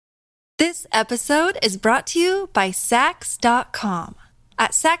This episode is brought to you by Sax.com.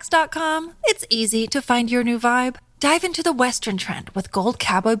 At Sax.com, it's easy to find your new vibe. Dive into the Western trend with gold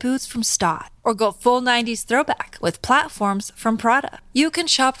cowboy boots from Stott, or go full 90s throwback with platforms from Prada. You can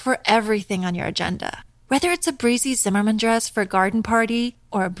shop for everything on your agenda, whether it's a breezy Zimmermann dress for a garden party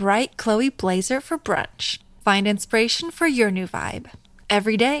or a bright Chloe blazer for brunch. Find inspiration for your new vibe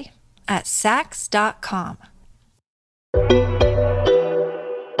every day at Sax.com.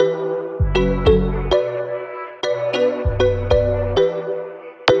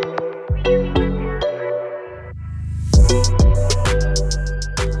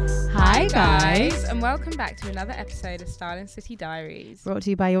 Hi guys, and welcome back to another episode of Styling City Diaries. Brought to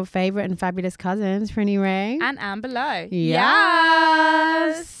you by your favourite and fabulous cousins, Prinny Ray. And Amber Lowe.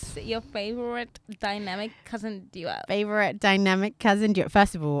 Yes! Your favourite dynamic cousin duo. Favourite dynamic cousin duo.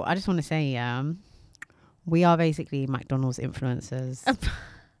 First of all, I just want to say, we are basically McDonald's influencers.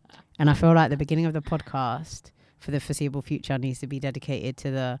 And I feel like the beginning of the podcast for the foreseeable future needs to be dedicated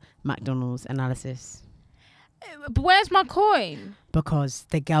to the McDonald's analysis. But where's my coin? Because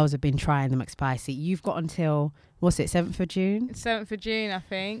the girls have been trying the McSpicy. You've got until, what's it, 7th of June? It's 7th of June, I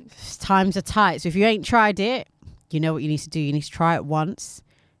think. Times are tight. So if you ain't tried it, you know what you need to do. You need to try it once,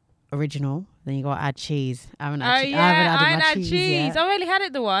 original. Then you got to add cheese. I haven't had cheese yet. I've only had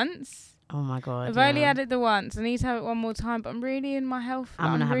it the once. Oh my God. I've only had it the once. I need to have it one more time. But I'm really in my health.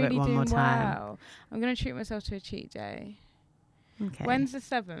 I'm going to have really it one more time. well. I'm going to treat myself to a cheat day. Okay. When's the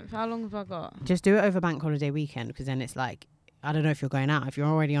 7th? How long have I got? Just do it over bank holiday weekend, because then it's like, I don't know if you're going out. If you're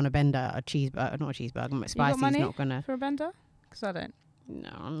already on a bender, not a cheeseburger, McSpicy's not going to. For a bender? Because I don't.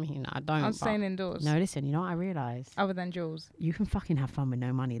 No, I mean, I don't. I'm staying indoors. No, listen, you know what I realised? Other than Jules. You can fucking have fun with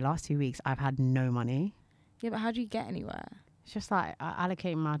no money. Last 2 weeks, I've had no money. Yeah, but how do you get anywhere? It's just like I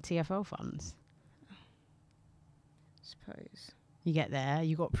allocate my TFL funds. Suppose. You get there,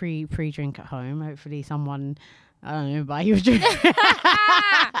 you got pre-drink at home. Hopefully someone, I don't know, buy you a drink.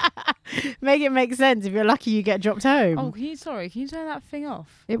 Make it make sense. If you're lucky, you get dropped home. Oh, can you turn that thing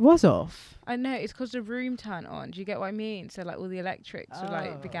off? It was off. I know, it's because the room turned on. Do you get what I mean? So like all the electrics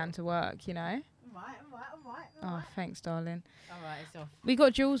began to work, you know? Right. Oh, thanks, darling. All right, it's off. We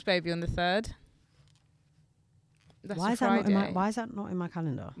got Jules baby on the 3rd. That's Why is that not in my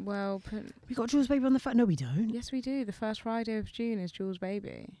calendar? Well, We got Jules baby on the phone. No, we don't. yes, we do. The first Friday of June is Jules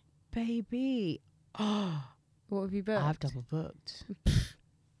baby. Baby. Oh, What have you booked? I've double booked.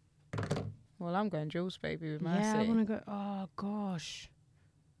 Well, I'm going Jules baby with Mercy. Yeah, I want to go. Oh gosh.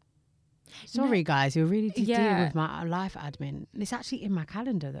 Sorry, guys. You're really dealing with my life admin. It's actually in my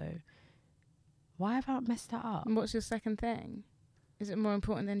calendar though. Why have I messed that up? And what's your second thing? Is it more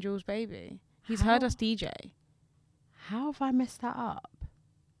important than Jules baby? He's heard us DJ. How have I messed that up?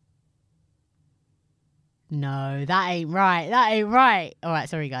 No, that ain't right. All right,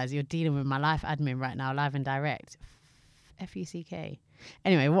 sorry guys. You're dealing with my life admin right now, live and direct. FUCK.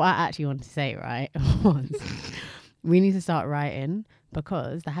 Anyway, what I actually wanted to say, right, was we need to start writing,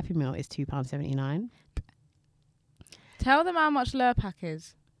 because the Happy Meal is £2.79. Tell them how much Lurpak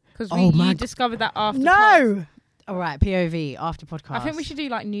is. Because you discovered that after. No! All right, POV, after podcast. I think we should do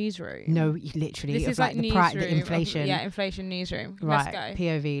like newsroom. No, literally. This is like the newsroom. the inflation. Inflation newsroom. Right, Let's go.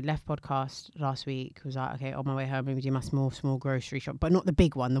 POV, left podcast last week. Was like, okay, on my way home, let me do my small grocery shop. But not the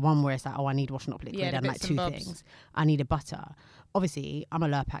big one, the one where it's like, oh, I need washing up liquid and like 2 things. I need a butter. Obviously, I'm a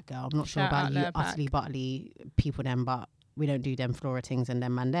Lurpak girl. I'm not sure about you Lurpak. utterly butterly people then, but we don't do them Flora things and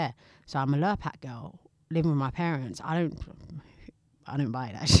them man there. So I'm a Lurpak girl, living with my parents. I don't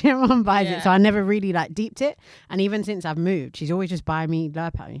buy that shit. My mum buys it. So I never really like deeped it. And even since I've moved, she's always just buying me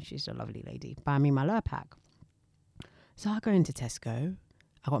Lurpak. I mean, she's a lovely lady. Buying me my Lurpak. So I go into Tesco.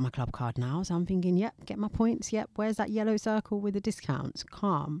 I got my club card now. So I'm thinking, yep, get my points. Yep, where's that yellow circle with the discounts?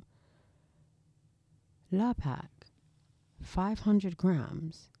 Calm. Lurpak, 500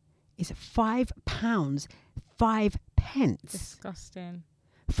 grams is £5, 5 pence. Disgusting.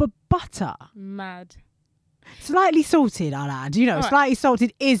 For butter. Mad. Slightly salted, I'll add. You know, Right. Slightly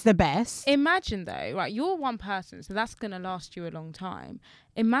salted is the best. Imagine though, right, you're one person, so that's going to last you a long time.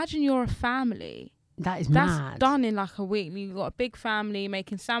 Imagine you're a family. That is That's mad. done in like a week. You've got a big family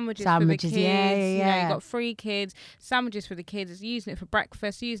making sandwiches for the kids. Yeah. You know, you've got 3 kids, sandwiches for the kids, using it for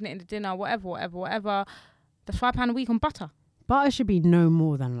breakfast, using it in the dinner, whatever. That's £5 a week on butter. Butter should be no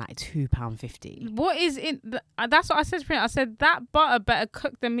more than like £2.50. What is in? That's what I said to Prince. I said that butter better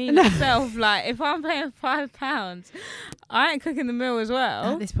cook than me myself. Like if I'm paying £5, I ain't cooking the meal as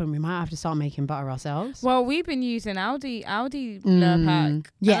well. At this point, we might have to start making butter ourselves. Well, we've been using Aldi Lurpak.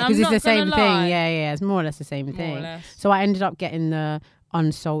 Yeah, because it's the same lie. thing. Yeah, it's more or less the same More thing. or less. So I ended up getting the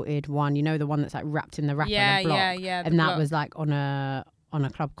unsalted one. You know, the one that's like wrapped in the wrapper, the block. Yeah. And that was like on on a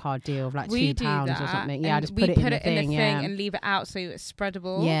club card deal of like We £2 do or that, something. Yeah, I and just put it in the in thing. a Yeah. thing and leave it out so it's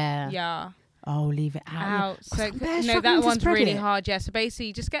spreadable. Yeah. Oh, leave it out. So I'm bare no, struggling that to one's spread really it. hard. Yeah. So basically,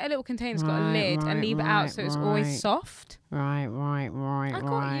 you just get a little container that's got a Right, lid and right, leave it out right, so it's right. always soft. Right.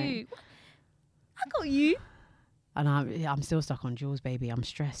 I got you. And I'm still stuck on Jules, baby. I'm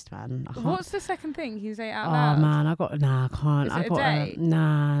stressed, man. I can't. What's the second thing? Can you say it out Oh loud? man, I can't. Is I it a got date?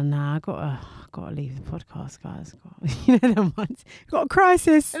 I gotta leave the podcast, guys. You know them ones. Got a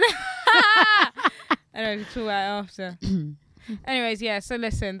crisis. I know, we'll talk about it after. Anyways, yeah, so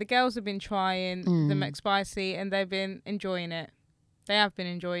listen, the girls have been trying the McSpicy and they've been enjoying it. They have been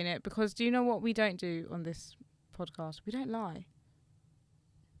enjoying it because do you know what we don't do on this podcast? We don't lie.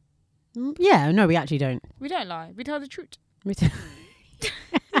 Yeah, no, we actually don't. We don't lie. We tell the truth.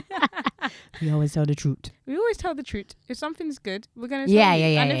 We always tell the truth. We always tell the truth. If something's good, we're going to tell Yeah, you.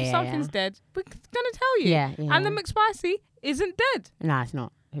 yeah, and yeah, if yeah, something's dead, we're going to tell you. Yeah. And the McSpicy isn't dead. Nah, it's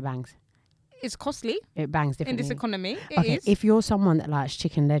not. It bangs. It's costly It bangs in differently. this economy. It Okay, is. if you're someone that likes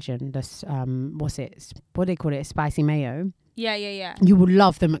Chicken Legend, this what do they call it? Spicy mayo. Yeah. You will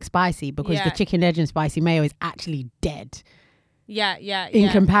love the McSpicy because Yeah. the Chicken Legend spicy mayo is actually dead Yeah. in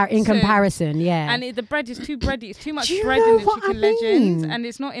So- comparison. Yeah, And the bread is too bready. It's too much Do you bread know in the what Chicken I Legends, mean? and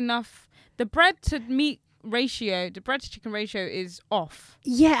it's not enough. The bread to meat ratio, the bread to chicken ratio is off.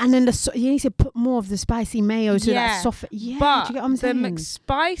 yeah, and then you need to put more of the spicy mayo to Yeah, that soft. Yeah, but do you get what I'm the saying?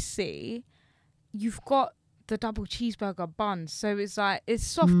 McSpicy, you've got the double cheeseburger bun, so it's like it's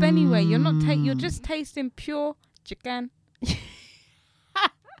soft anyway. You're not you're just tasting pure chicken.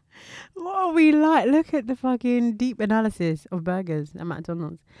 What are we like? Look at the fucking deep analysis of burgers at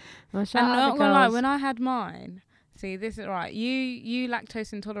McDonald's. Well, shout And out not the gonna lie, girls. when I had mine, see this is right. You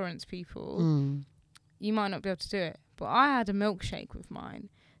lactose intolerance people, you might not be able to do it, but I had a milkshake with mine.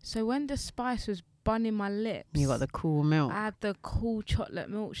 So when the spice was bunning my lips, You got the cool milk. I had the cool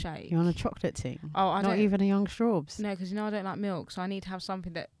chocolate milkshake. You want a chocolate thing? Oh, I Not don't even a young straws. No, because I don't like milk, so I need to have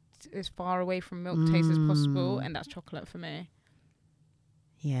something that as far away from milk taste as possible, and that's chocolate for me.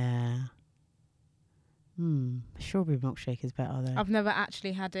 Yeah. Strawberry milkshake is better though. I've never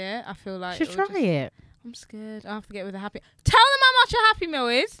actually had it. I feel like Should it try would just- it. I'm scared. I have to get with a happy. Tell them how much a Happy Meal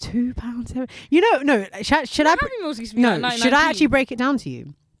is. £2. You know, no. Should I? Happy Meals used to be No. like Should I 99p. actually break it down to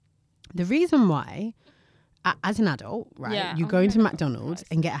you? The reason why, as an adult, right, Yeah, you oh go into my McDonald's Christ.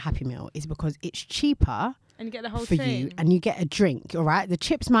 and get a Happy Meal is because it's cheaper And you get the whole for thing. you, and you get a drink. All right, the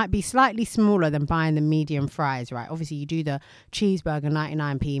chips might be slightly smaller than buying the medium fries. Right, obviously you do the cheeseburger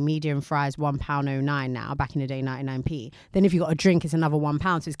 99p, medium fries £1.09 now. Back in the day, 99p. Then if you got a drink, it's another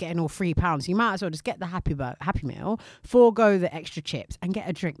 £1, so it's getting all £3. You might as well just get the Happy Meal, forego the extra chips, and get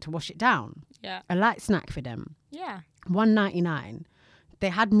a drink to wash it down. Yeah. A light snack for them. Yeah. $1.99. They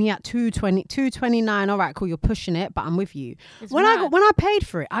had me at $2.29. All right, cool. You're pushing it, but I'm with you. It's When mad. I paid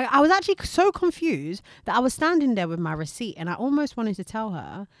for it, I was actually so confused that I was standing there with my receipt, and I almost wanted to tell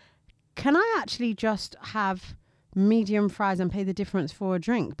her, "Can I actually just have medium fries and pay the difference for a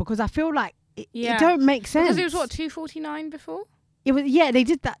drink?" Because I feel like it don't make sense. Because it was what, $2.49 before? It was. Yeah, they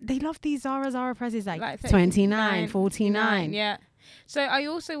did that. They love these Zara prices like 29, 49. Yeah. So I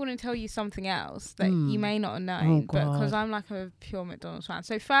also want to tell you something else that you may not have known, Oh, but because God. I'm like a pure McDonald's fan.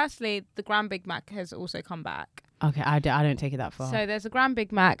 So firstly, the Grand Big Mac has also come back. Okay, I don't take it that far. So there's a Grand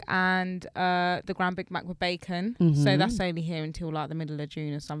Big Mac and the Grand Big Mac with bacon. So that's only here until like the middle of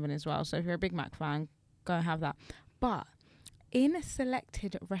June or something as well. So if you're a Big Mac fan, go and have that. But in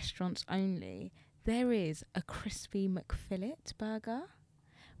selected restaurants only, there is a crispy McFillet burger,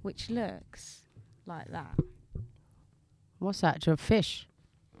 which looks like that. What's that? Your fish?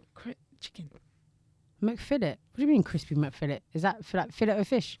 Chicken. McFillet? What do you mean crispy McFillet? Is that for like fillet of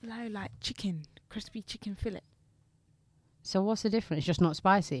fish? No, like chicken. Crispy chicken fillet. So what's the difference? It's just not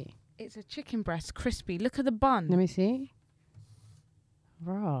spicy. It's a chicken breast, crispy. Look at the bun. Let me see.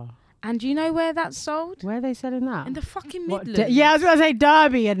 Raw. And do you know where that's sold? Where are they selling that? In the fucking What, Midlands. yeah, I was going to say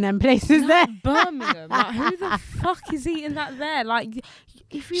Derby and them places No, there. Birmingham. Like, who the fuck is eating that there? Like,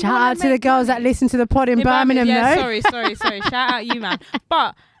 if you Shout wanna out to the make girls that money- listen to the pod in Birmingham, yeah, though. sorry. Shout out you, man.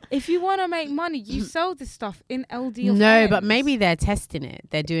 But if you want to make money, you sell this stuff in LD of No, but Ends. maybe they're testing it.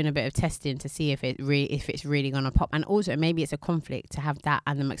 They're doing a bit of testing to see if it's really gonna pop. And also, maybe it's a conflict to have that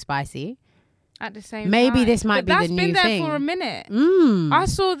and the McSpicy. at the same Maybe time. this might But be the that's new been there thing. for a minute. I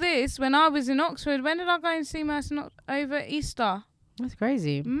saw this when I was in Oxford. When did I go and see Mercy over Easter? That's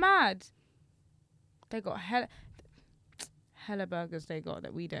crazy. Mad. They got hella burgers they got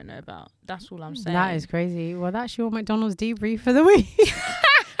that we don't know about. That's all I'm saying. That is crazy. Well, that's your McDonald's debrief for the week.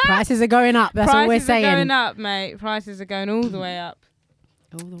 Prices are going up. That's what we're saying. Prices are going up, mate. Prices are going all the way up.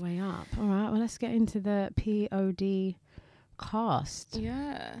 All the way up. All right. Well, let's get into the POD cast.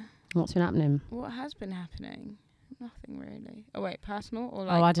 Yeah. What's been happening? What has been happening? Nothing really. Oh wait, personal or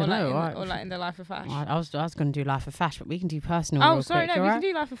I don't know. Or like in the life of Fash. I was going to do life of Fash, but we can do personal. Oh, real sorry, quick. no, we Right? can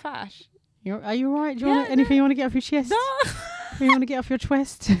do life of Fash. Are you all right? Do you want anything you want to get off your chest? No. You want to get off your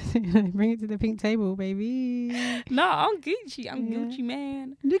chest? Bring it to the pink table, baby. No, I'm Gucci. I'm Gucci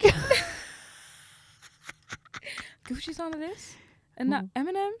man. Gucci's on this, and not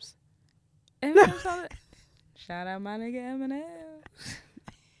Eminem's. Eminem's on it. Shout out my nigga Eminem.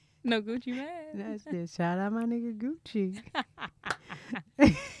 No Gucci man. That's it. Shout out my nigga Gucci.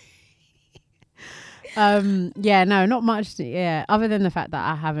 Yeah, no, not much. Yeah, other than the fact that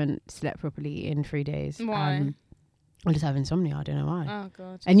I haven't slept properly in 3 days. Why? I just have insomnia. I don't know why. Oh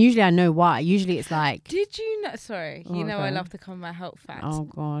god. And usually I know why. Usually it's like. Did you know? Sorry, you know I okay. love to come with my health facts. Oh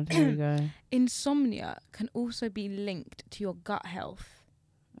god, here we go. Insomnia can also be linked to your gut health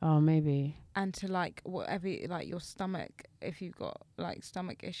Oh, maybe. and to like whatever, like your stomach. If you've got like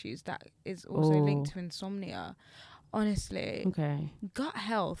stomach issues, that is also linked to insomnia. Honestly, Okay. gut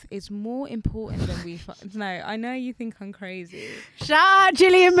health is more important than we. No, I know you think I'm crazy. Shout out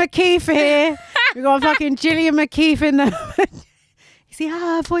Gillian McKeith here. We got fucking Gillian McKeith in the. You see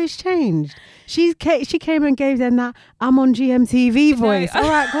how her voice changed? She came and gave them that I'm on GMTV voice. No. All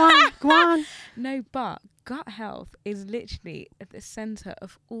right, go on. No, but gut health is literally at the center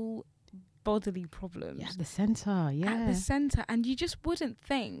of all bodily problems. Yeah, the centre. Yeah. At the center, and you just wouldn't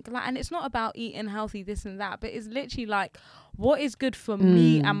think like, and it's not about eating healthy, this and that, but it's literally like, what is good for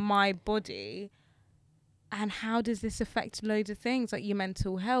me and my body, and how does this affect loads of things like your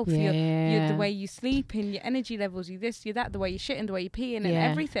mental health, your the way you sleep, and your energy levels, you this, you that, the way you shit and the way you pee and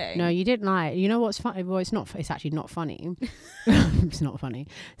everything. No, you didn't lie. You know what's funny? Well, it's not. It's actually not funny. It's not funny.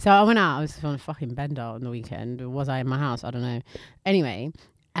 So I went out. I was on a fucking bender on the weekend. Or was I in my house? I don't know. Anyway,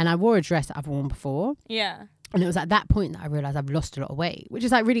 and I wore a dress that I've worn before. Yeah. And it was at that point that I realised I've lost a lot of weight, which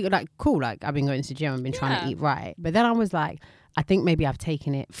is like really like cool. Like I've been going to the gym and been trying to eat right. But then I was like, I think maybe I've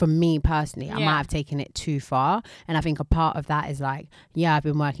taken it, for me personally, I might have taken it too far. And I think a part of that is like, yeah, I've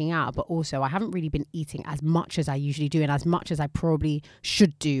been working out, but also I haven't really been eating as much as I usually do and as much as I probably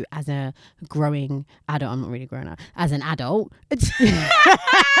should do as a growing adult. I'm not really growing up. As an adult.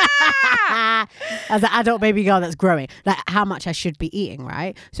 As an adult baby girl that's growing. Like how much I should be eating,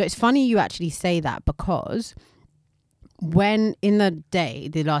 right? So it's funny you actually say that, because when in the day,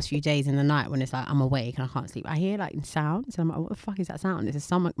 the last few days in the night, when it's like I'm awake and I can't sleep, I hear like sounds and I'm like, what the fuck is that sound? It's a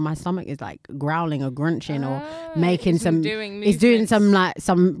stomach. My stomach is like growling or grunching or making some like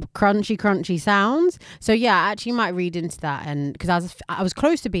some crunchy sounds. So yeah, I actually might read into that, and because I was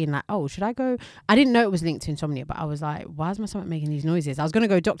close to being like, oh, should I go? I didn't know it was linked to insomnia, but I was like, why is my stomach making these noises? I was gonna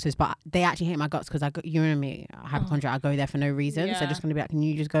go doctors, but they actually hate my guts because I got, you know me, hypochondria. I go there for no reason, so just gonna be like, can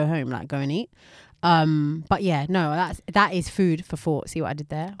you just go home, like go and eat? But yeah, no, that is food for thought. See what I did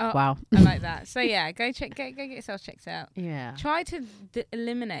there? Wow. I like that. So yeah, go get yourself checked out. Yeah. Try to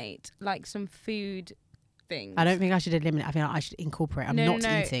eliminate like some food things. I don't think I should eliminate. I think I should incorporate. I'm not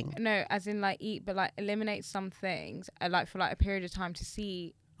eating. No, as in like eat, but like eliminate some things like for like a period of time to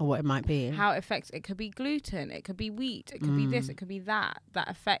see or what it might be. How it affects. It could be gluten. It could be wheat. It could be this. It could be that. That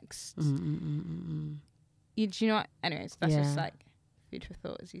affects. Do you know what? Anyways, that's just like food for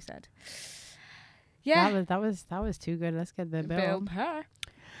thought, as you said. Yeah, that was too good. Let's get the bill. Per.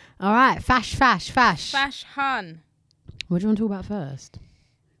 All right, Fash. Fash Hun. What do you want to talk about first?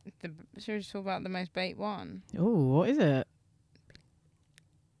 Should we just talk about the most bait one? Oh, what is it?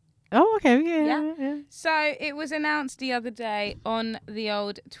 Oh, okay, yeah. So it was announced the other day on the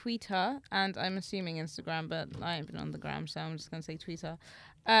old Twitter, and I'm assuming Instagram, but I ain't been on the gram, so I'm just gonna say Twitter.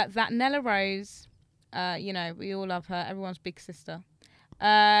 That Nella Rose, you know, we all love her, everyone's big sister.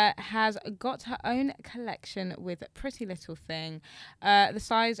 Has got her own collection with Pretty Little Thing. The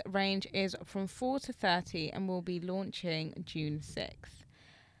size range is from 4 to 30 and will be launching June 6th.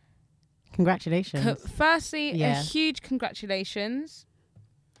 Congratulations. Firstly, a huge congratulations.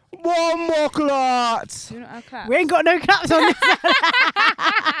 One more clap. Do you not have claps? We ain't got no claps on this.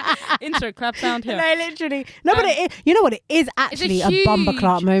 Intro clap sound here. No, literally. No, but you know what? It is actually a bumper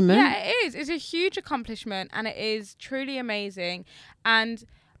clap moment. Yeah, it is. It's a huge accomplishment, and it is truly amazing. And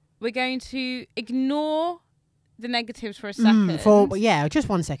we're going to ignore the negatives for a second. Just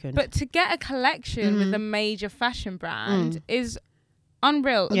 1 second. But to get a collection with a major fashion brand is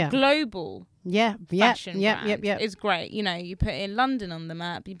unreal. A global fashion brand is great. You know, you put in London on the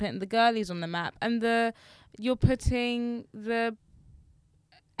map, you put in the girlies on the map, and you're putting the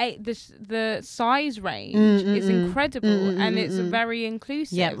size range is incredible, and it's very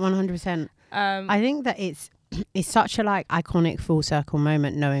inclusive. Yeah, 100%. I think that it's it's such a like iconic full circle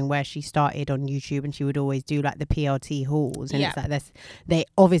moment, knowing where she started on YouTube, and she would always do like the PLT hauls, and it's like this. They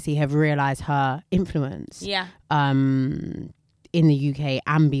obviously have realized her influence. Yeah. In the UK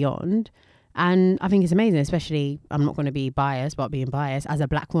and beyond. And I think it's amazing, especially, I'm not going to be biased, but being biased as a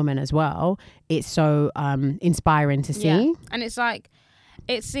black woman as well, it's so inspiring to see. Yeah. And it's like,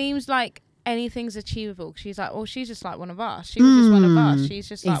 it seems like anything's achievable. She's like, well, she's just like one of us. She was just one of us. She's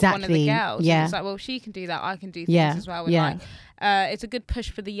just like one of the girls. Yeah. And it's like, well, she can do that. I can do things as well. And like, it's a good push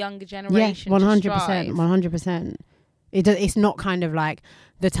for the younger generation. 100%. To strive. 100%. It's not kind of like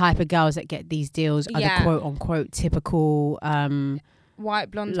the type of girls that get these deals are the quote unquote typical white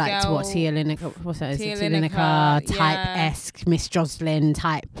blonde like girl. Tia Lineker Lineker, type-esque, Miss Jocelyn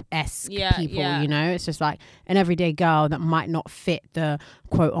type-esque people, you know? It's just like an everyday girl that might not fit the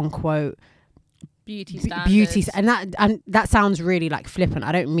quote unquote beauty standards. And that sounds really like flippant.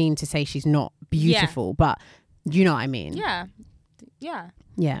 I don't mean to say she's not beautiful, but you know what I mean. Yeah.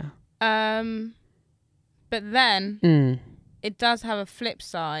 But then it does have a flip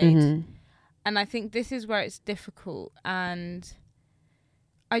side. And I think this is where it's difficult. And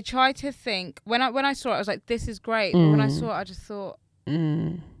I try to think, when I saw it, I was like, this is great. But when I saw it, I just thought,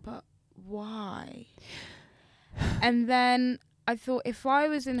 but why? And then I thought, if I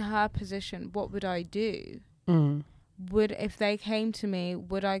was in her position, what would I do? If they came to me,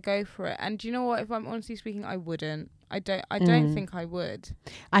 would I go for it? And do you know what? If I'm honestly speaking, I wouldn't. I don't think I would.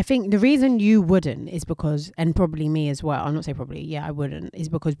 I think the reason you wouldn't is because, and probably me as well, I'm not saying probably, I wouldn't, is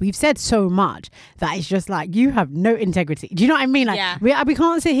because we've said so much that it's just like, you have no integrity. Do you know what I mean? Like, we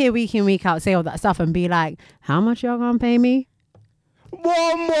can't sit here week in, week out, say all that stuff and be like, how much y'all gonna pay me?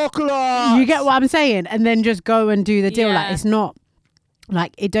 One more class. You get what I'm saying? And then just go and do the deal. Like, it's not,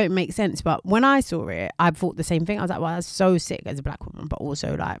 like, it don't make sense. But when I saw it, I thought the same thing. I was like, well, that's so sick as a black woman, but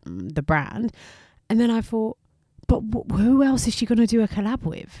also like the brand. And then I thought, but who else is she going to do a collab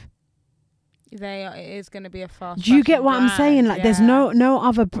with? It is going to be a fast. Do you get what I'm saying? Like, there's no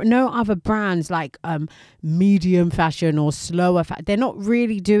other brands like medium fashion or slower fashion. They're not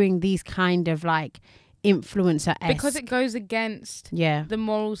really doing these kind of like influencer because it goes against the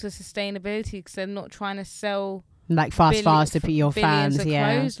morals of sustainability, because they're not trying to sell like fast to your fans of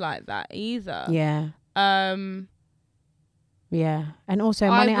clothes like that either. And also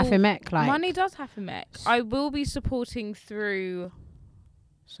money have to make, like money does have to make. I will be supporting through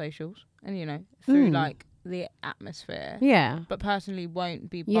socials and through like the atmosphere, but personally won't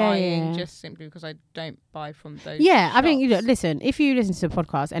be buying just simply because I don't buy from those shops. I think listen, if you listen to the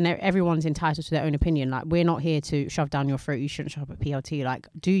podcast, and everyone's entitled to their own opinion, like, we're not here to shove down your throat you shouldn't shop at PLT. Like,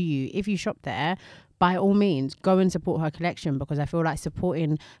 do you, if you shop there, by all means go and support her collection, because I feel like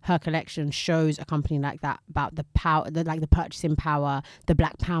supporting her collection shows a company like that about the power, the purchasing power the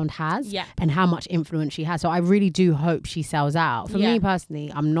Black Pound has, and how much influence she has. So I really do hope she sells out. For me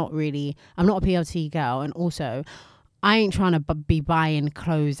personally, I'm not a PLT girl, and also I ain't trying to be buying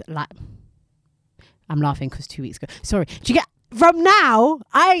clothes like, I'm laughing because 2 weeks ago, sorry, do you get, from now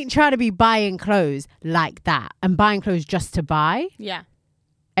I ain't trying to be buying clothes like that and buying clothes just to buy.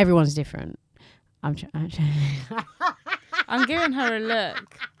 Everyone's different. I'm giving her a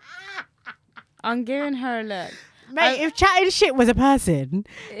look. Mate, if chatting shit was a person,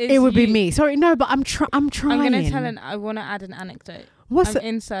 it would be me. Sorry, no, but I'm trying. I'm going to I want to add an anecdote.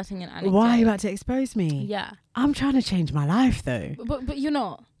 Inserting an anecdote. Why are you about to expose me? Yeah. I'm trying to change my life, though. But you're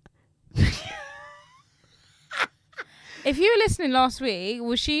not. If you were listening last week,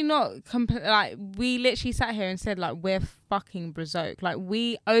 was she not like, we literally sat here and said, like, we're fucking broke. Like,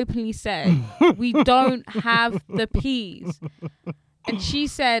 we openly said we don't have the peas. And she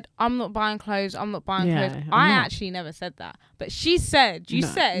said, I'm not buying clothes. I'm not buying clothes. I actually never said that. But she said,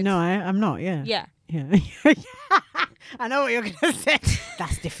 said. No, I'm not, Yeah. I know what you're going to say.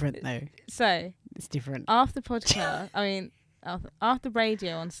 That's different, though. So. It's different. After podcast, after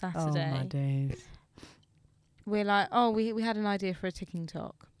radio on Saturday. Oh, my days. We're like, we had an idea for a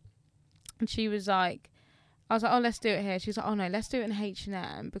TikTok, and she was like, I was like, let's do it here. She was like, no, let's do it in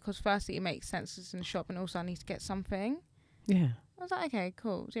H&M, because firstly it makes sense, it's in the shop, and also I need to get something. I was like, okay,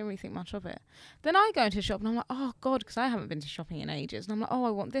 cool. Didn't really think much of it. Then I go into the shop and I'm like, oh god, because I haven't been to shopping in ages, and I'm like, I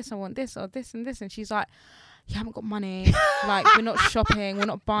want this, or this and this, and she's like, you haven't got money, like, we're not shopping, we're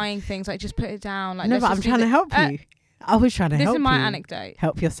not buying things, like, just put it down. Like, no, but I'm trying to help you. I was trying to help you. This is my anecdote.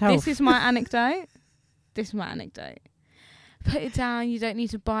 Help yourself. This is my anecdote. Put it down, you don't need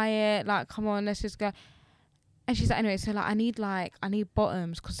to buy it, like, come on, let's just go. And she's like, anyway, so like I need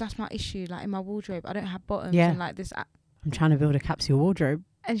bottoms, because that's my issue, like, in my wardrobe I don't have bottoms. And like this I'm trying to build a capsule wardrobe.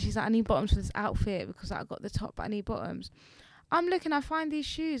 And she's like, I need bottoms for this outfit, because I got the top but I need bottoms. I'm looking, I find these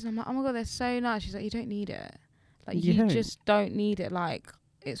shoes, and I'm like, oh my God, they're so nice. She's like, you don't need it. Like, You don't. just don't need it. Like,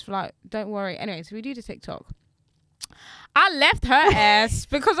 it's like, don't worry. Anyway, so we do the TikTok. I left her ass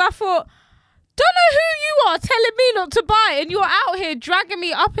because I thought, don't know who you are telling me not to buy it, and you're out here dragging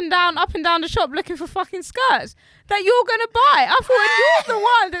me up and down the shop looking for fucking skirts that you're gonna buy. I thought you're the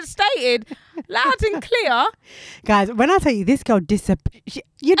one that stated loud and clear. Guys, when I tell you this girl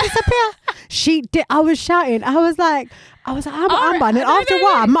you disappear. I was shouting. I was like, I'm buying it. After a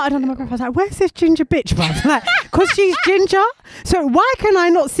while, I muttered on the microphone. I was like, where's this ginger bitch, bruv? Like, because she's ginger. So why can I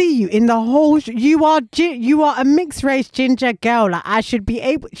not see you in the whole? You are a mixed race ginger girl. Like, I should be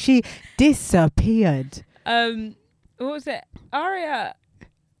able. She disappeared. What was it? Ariana.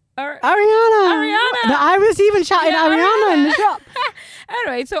 No, I was even shouting Ariana in the shop.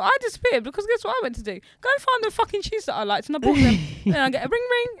 Anyway, so I disappeared because guess what I went to do? Go and find the fucking shoes that I liked, and I bought them. And I get a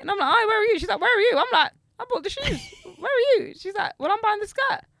ring, and I'm like, "Hi, where are you?" She's like, "Where are you?" I'm like, "I bought the shoes. Where are you?" She's like, "Well, I'm buying the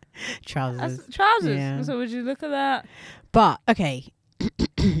skirt." Trousers. Trousers. Yeah. So would you look at that? But okay,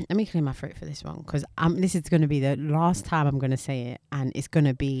 let me clear my throat for this one because this is going to be the last time I'm going to say it, and it's going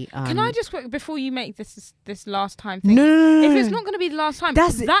to be. Can I just before you make this last time thing? No. If it's not going to be the last time,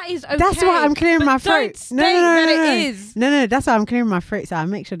 that is okay. That's why I'm clearing my throat. Don't state that it is. No. That's why I'm clearing my throat, so I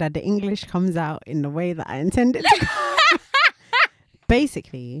make sure that the English comes out in the way that I intended it to.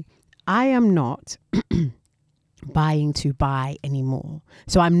 Basically, I am not buying to buy anymore.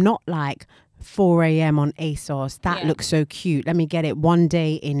 So I'm not like 4 a.m. on ASOS. That looks so cute. Let me get it one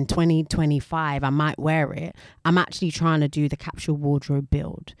day in 2025. I might wear it. I'm actually trying to do the capsule wardrobe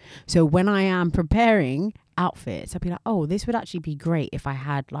build. So when I am preparing outfits, I'll be like, oh, this would actually be great if I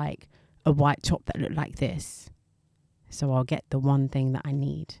had like a white top that looked like this. So I'll get the one thing that I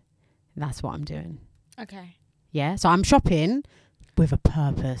need. That's what I'm doing. Okay. Yeah. So I'm shopping with a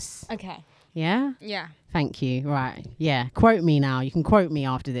purpose. Okay. Yeah? Yeah. Thank you. Right. Yeah. Quote me now. You can quote me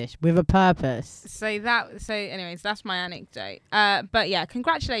after this. With a purpose. So anyways, that's my anecdote. But yeah,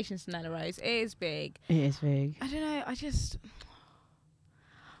 congratulations to Nella Rose. It is big. It is big. I don't know.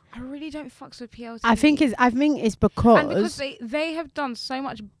 I really don't fucks with PLT. I think it's because... And because they have done so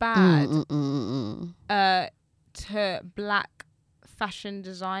much bad to black fashion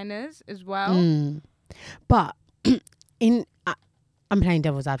designers as well. But I'm playing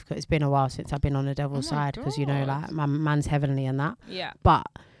devil's advocate. It's been a while since I've been on the devil's side because, you know, like my man's heavenly and that. Yeah. But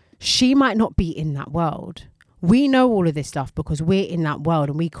she might not be in that world. We know all of this stuff because we're in that world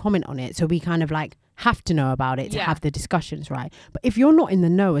and we comment on it. So we kind of like have to know about it to have the discussions, right? But if you're not in the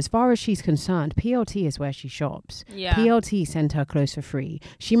know, as far as she's concerned, PLT is where she shops. Yeah. PLT sent her clothes for free.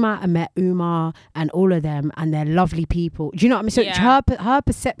 She might have met Umar and all of them and they're lovely people. Do you know what I mean? So her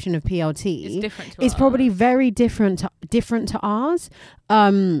perception of PLT is probably very different to ours.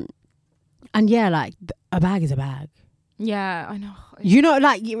 And yeah, like a bag is a bag. Yeah, I know. You know,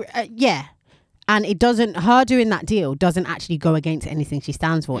 like, yeah. And her doing that deal doesn't actually go against anything she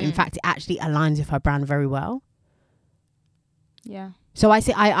stands for. In fact, it actually aligns with her brand very well. Yeah. So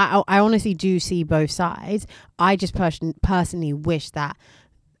I honestly do see both sides. I just personally wish that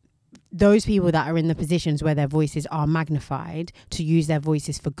those people that are in the positions where their voices are magnified to use their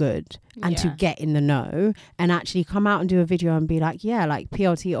voices for good and to get in the know and actually come out and do a video and be like, yeah, like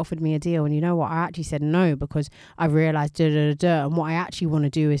PLT offered me a deal and you know what, I actually said no because I realized and what I actually want to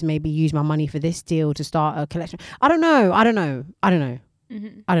do is maybe use my money for this deal to start a collection. I don't know.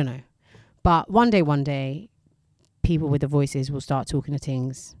 Mm-hmm. I don't know. But one day people with the voices will start talking to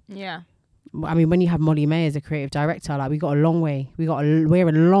things. Yeah. I mean, when you have Molly May as a creative director, like we're a long way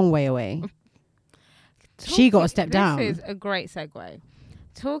away. She got to step down. This is a great segue.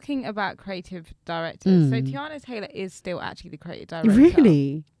 Talking about creative directors, so Tiana Taylor is still actually the creative director.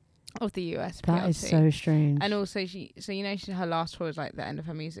 Really? Of the US. That PLT. is so strange. And also, her last tour is like the end of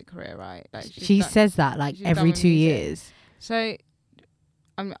her music career, right? Like she says that like every 2 years. So,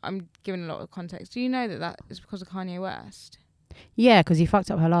 I'm giving a lot of context. Do you know that is because of Kanye West? Yeah, because he fucked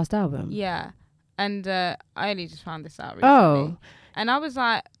up her last album. Yeah. And I only just found this out recently. Oh. And I was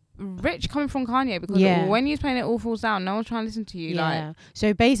like, rich coming from Kanye, because when he was playing It All Falls Down, no one's trying to listen to you. Yeah. Like,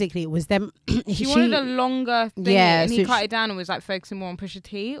 so basically it was them. she wanted a longer thing, yeah, and he cut it down and was like focusing more on Pusha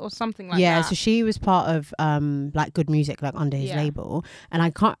T or something like that. Yeah, so she was part of like Good Music, like under his label. And I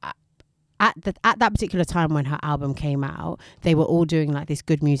can't... At that particular time when her album came out, they were all doing like this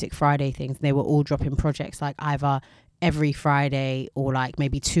Good Music Friday things. They were all dropping projects like either every Friday or like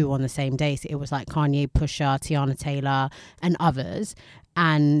maybe 2 on the same day. So it was like Kanye, Pusha, Tiana Taylor and others.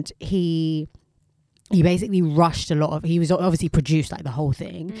 And he he basically rushed a lot of, he was obviously produced like the whole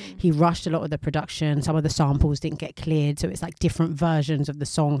thing. He rushed a lot of the production. Some of the samples didn't get cleared, so it's like different versions of the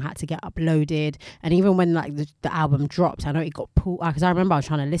song had to get uploaded. And even when like the album dropped, I know it got pulled, because I remember I was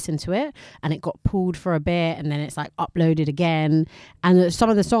trying to listen to it and it got pulled for a bit, and then it's like uploaded again. And some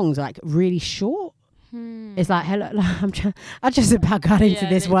of the songs are like really short. It's like, hello, I just about got into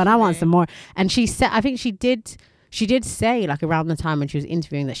this one, I want some more. And she said, I think she did say like around the time when she was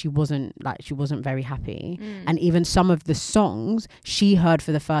interviewing that she wasn't very happy. And even some of the songs she heard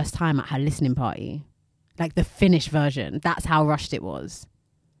for the first time at her listening party, like the finished version. That's how rushed it was.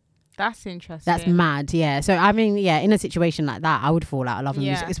 That's interesting. That's mad. Yeah. So I mean, yeah, in a situation like that, I would fall out of love with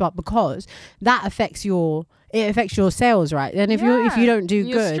music. It's about, because that affects your sales, right? And if you don't do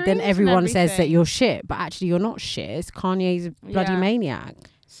your good, then streams everyone and says that everything. you're shit, but actually you're not shit. It's Kanye's a bloody maniac.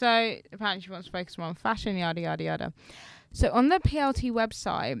 So apparently she wants to focus more on fashion, yada, yada, yada. So on the PLT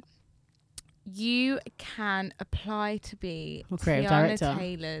website, you can apply to be creative Tiana director.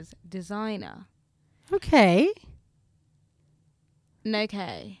 Taylor's designer. Okay. No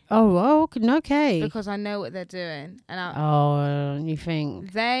K. Oh, okay. Because I know what they're doing. And You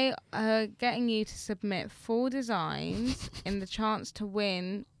think? they are getting you to submit 4 designs in the chance to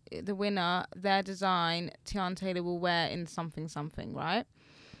win the winner, their design, Tiana Taylor will wear in something, right?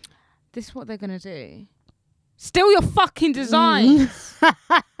 This is what they're going to do. Steal your fucking designs.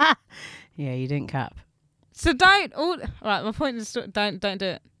 Yeah, you didn't cap. So don't. Right, my point is don't do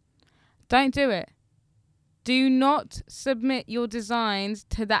it. Don't do it. Do not submit your designs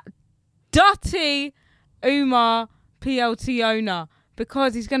to that dirty Umar PLT owner,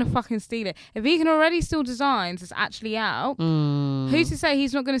 because he's going to fucking steal it. If he can already steal designs that's actually out, who's to say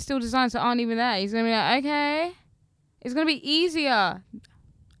he's not going to steal designs that aren't even there? He's going to be like, okay, it's going to be easier.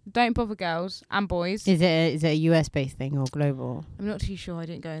 Don't bother, girls and boys. Is it a US based thing or global? I'm not too sure. I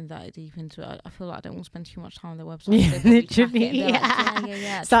didn't go in that deep into it. I feel like I don't want to spend too much time on their website. Yeah, They probably track it literally. and they're like,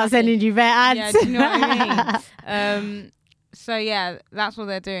 yeah. Start track sending it. you better ads. Yeah, do you know what I mean? So yeah, that's what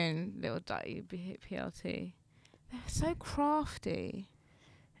they're doing. Little dirty PLT. They're so crafty.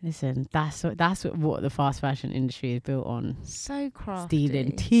 Listen, that's what the fast fashion industry is built on. So crafty.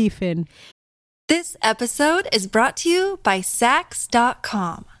 Stealing, thieving. This episode is brought to you by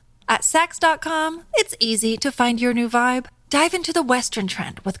Sax.com. At Sax.com, it's easy to find your new vibe. Dive into the Western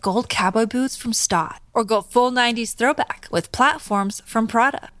trend with gold cowboy boots from Stott, or go full 90s throwback with platforms from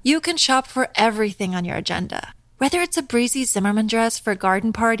Prada. You can shop for everything on your agenda, whether it's a breezy Zimmermann dress for a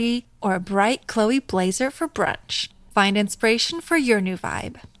garden party or a bright Chloe blazer for brunch. Find inspiration for your new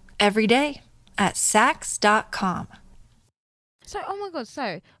vibe every day at Sax.com. So, oh my God,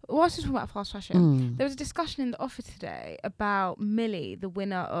 so whilst we're talking about fast fashion, there was a discussion in the office today about Millie, the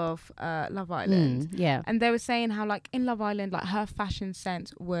winner of Love Island. Yeah. And they were saying how, like, in Love Island, like, her fashion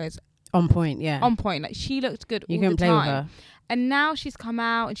sense was On point, yeah. on point. Like, she looked good You all couldn't the play with time. her. And now she's come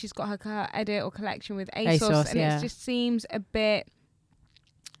out and she's got her edit or collection with ASOS, and yeah. it just seems a bit...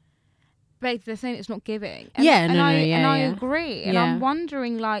 Babe, they're saying it's not giving. And I agree. And Yeah. I'm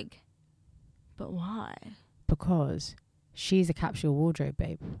wondering, like, but why? Because she's a capsule wardrobe,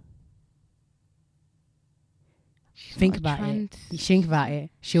 babe. Think about it. You think about it.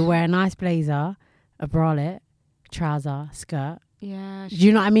 She'll wear a nice blazer, a bralette, trouser, skirt. Yeah. Do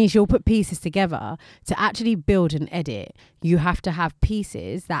you know what I mean? She'll put pieces together. To actually build an edit, you have to have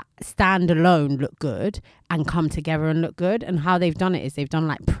pieces that stand alone look good and come together and look good. And how they've done it is they've done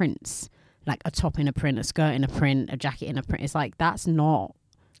like prints, like a top in a print, a skirt in a print, a jacket in a print. It's like, that's not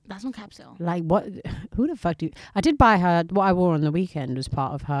capsule. like, what? Who the fuck do? I did buy her. What I wore on the weekend was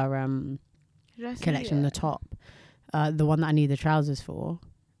part of her Did I see collection. it? The top, the one that I need the trousers for.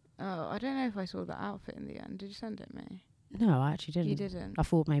 Oh, I don't know if I saw that outfit in the end. Did you send it me? No, I actually didn't. You didn't. I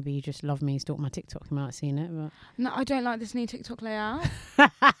thought maybe you just love me, stalk my TikTok. You might have seen it, but No, I don't like this new TikTok layout.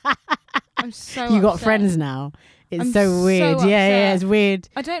 I'm so you got upset. friends now. It's I'm so weird. so Yeah, upset. it's weird.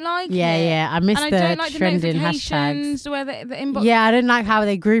 I don't like it. Yeah. I miss And the I don't like the trending notifications hashtags. where the inbox. Yeah, I didn't like how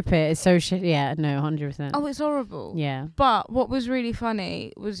they group it. It's so shit. Yeah, no, 100%. Oh, it's horrible. Yeah. But what was really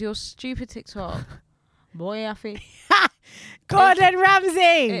funny was your stupid TikTok. Boy, I think Gordon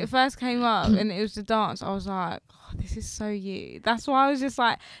Ramsay. it first came up and it was the dance. I was like, oh, this is so you. That's why I was just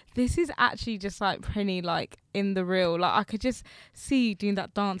like, this is actually just like pretty like in the real. Like I could just see you doing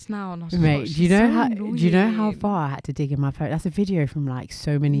that dance now, and I was like, Mate, oh, do you know she's so how annoying. far I had to dig in my phone? That's a video from like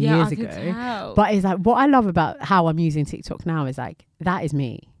so many Yeah, years I could ago. tell. But it's like, what I love about how I'm using TikTok now is like, that is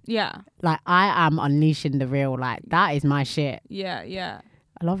me. yeah, Like, I am unleashing the real. Like, that is my shit. yeah.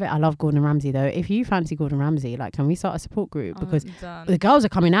 I love it. I love Gordon Ramsay though. If you fancy Gordon Ramsay, like, can we start a support group? Because I'm done. the girls are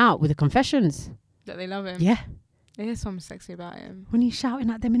coming out with the confessions. That they love him. Yeah. There's something sexy about him. When he's shouting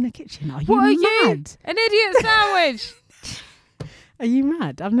at them in the kitchen, are you What are mad? you? An idiot sandwich. Are you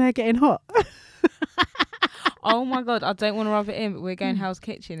mad? I'm there getting hot. Oh my God, I don't want to rub it in, but we're going Hell's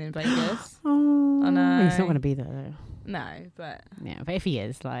Kitchen in Vegas. Oh, I know. He's not going to be there though. No, but Yeah, but if he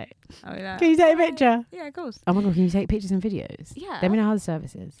is, like, I mean, can you take a picture? Yeah, of course. Oh my God, can you take pictures and videos? Yeah. Let me know how the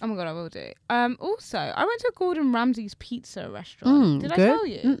service is. Oh my God, I will do. Also, I went to Gordon Ramsay's pizza restaurant. Did good? I tell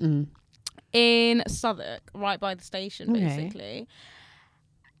you? Mm-mm. In Southwark, right by the station, Okay. basically.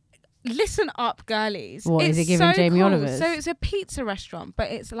 Listen up, girlies. What, is It's it giving so Jamie cool. Oliver's? So it's a pizza restaurant, but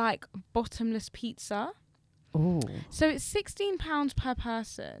it's like bottomless pizza. Ooh. So it's £16 per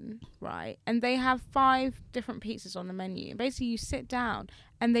person, right? And they have 5 different pizzas on the menu. And basically, you sit down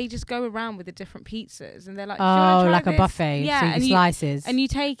and they just go around with the different pizzas, and they're like, "Do you wanna try like a this?" buffet. Yeah, so you and slices. and you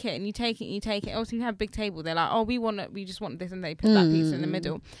take it, and you take it, and you take it. Also, you have a big table. They're like, "Oh, we just want this," and they put that pizza in the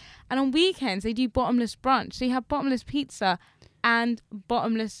middle. And on weekends, they do bottomless brunch. So you have bottomless pizza and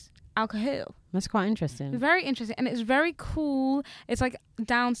bottomless alcohol. That's quite interesting. Very interesting, and it's very cool. It's like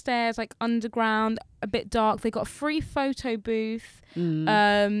downstairs, like underground, a bit dark. They got a free photo booth.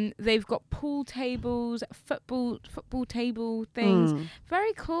 They've got pool tables, football table things.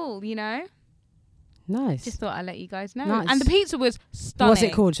 Very cool, you know. Nice. Just thought I'd let you guys know. Nice. And the pizza was stunning. What's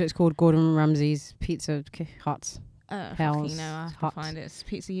it called? So it's called Gordon Ramsay's Pizza Hut. Fucking know. I have Hut. to find it. It's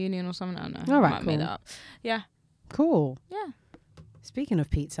Pizza Union or something. I don't know. All I right, might have made cool. it up. Yeah. Cool. Yeah. Speaking of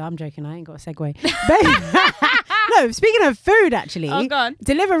pizza, I'm joking. I ain't got a segue. No, speaking of food, actually. Oh, God.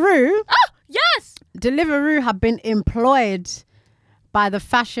 Deliveroo. Oh, yes. Deliveroo have been employed by the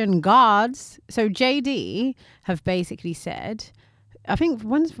fashion guards. So JD have basically said, I think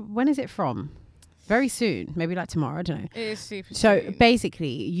when is it from? Very soon, maybe like tomorrow. I don't know. It is super So soon.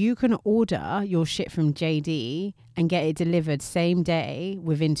 basically, you can order your shit from JD and get it delivered same day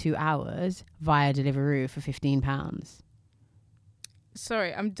within 2 hours via Deliveroo for £15.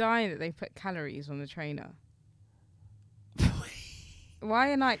 Sorry, I'm dying that they put calories on the trainer.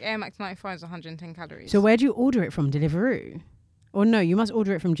 Why are Nike Air Max 95s 110 calories? So where do you order it from? Deliveroo? Or no, you must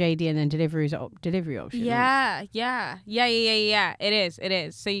order it from JD and then Deliveroo's delivery option. right? Yeah. It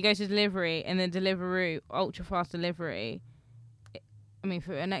is. So you go to delivery and then Deliveroo, ultra fast delivery. I mean,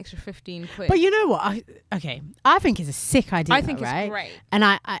 for an extra 15 quid. But you know what? I think it's a sick idea. I think right? it's great. And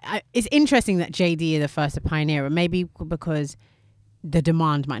I it's interesting that JD are the first to pioneer it. Maybe because the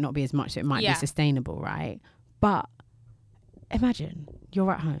demand might not be as much, so it might be sustainable, right? But imagine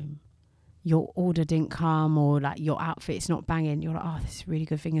you're at home, your order didn't come, or like your outfit's not banging. You're like, oh, this is a really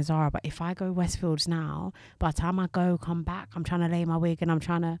good thing in Zara. But if I go Westfields now, by the time I come back, I'm trying to lay my wig and I'm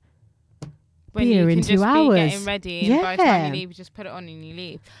trying to When be you here can in just 2 hours. be getting ready, and by the time you leave, you just put it on and you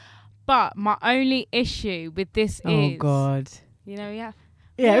leave. But my only issue with this is, oh God, you know, yeah,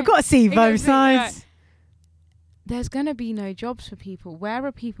 we've got to see both sides. There's gonna be no jobs for people. Where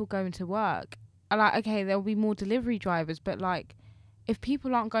are people going to work? Like, okay, there'll be more delivery drivers, but like, if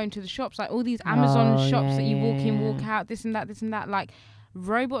people aren't going to the shops, like all these Amazon shops that you walk in, walk out, this and that, like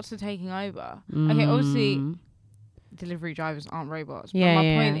robots are taking over. Okay, obviously delivery drivers aren't robots. But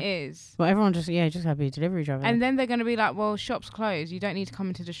my point is, well, everyone just gotta be a delivery driver. and then they're going to be like, well, shop's closed. You don't need to come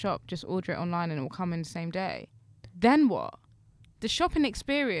into the shop. Just order it online and it will come in the same day. Then what? The shopping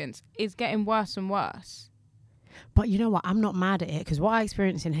experience is getting worse and worse. But you know what? I'm not mad at it because what I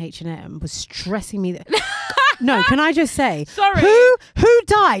experienced in H&M was stressing me. No, can I just say, Sorry. who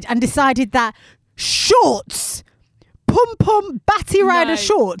died and decided that shorts, pom batty rider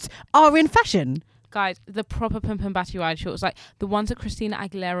shorts are in fashion? Guys, the proper pump and batty ride shorts, like the ones that Christina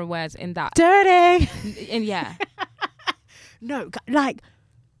Aguilera wears in that. Dirty. And yeah. No, like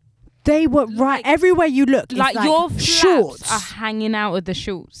they were right everywhere you look. Like your flaps shorts are hanging out of the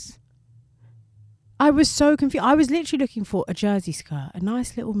shorts. I was so confused. I was literally looking for a jersey skirt, a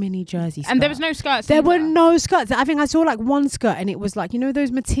nice little mini jersey skirt. And there was no skirts. There either. were no skirts. I think I saw like one skirt and it was like, you know,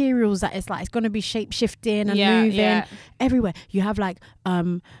 those materials that it's like, it's going to be shape shifting and moving everywhere. You have like,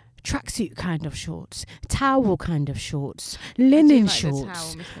 tracksuit kind of shorts, towel kind of shorts, linen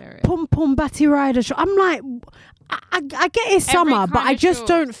shorts, pom batty rider shorts. I'm like, I get it's summer, but I just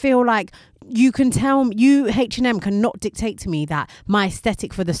don't feel like you can tell me, you H&M cannot dictate to me that my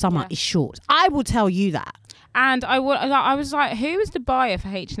aesthetic for the summer is shorts. I will tell you that. And I was like, who is the buyer for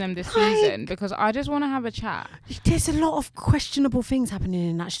H&M this season? Because I just want to have a chat. There's a lot of questionable things happening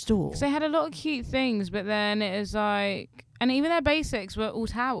in that store. Because they had a lot of cute things, but then it was like, and even their basics were all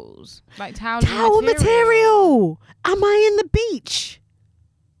towels, like towel material. Am I in the beach?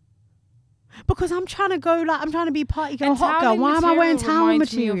 Because I'm trying to go I'm trying to be party girl, And hot girl. toweling Why am I wearing towel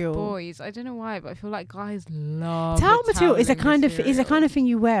reminds me of material? boys, I don't know why, but I feel like guys love Towel the material is a toweling kind of thing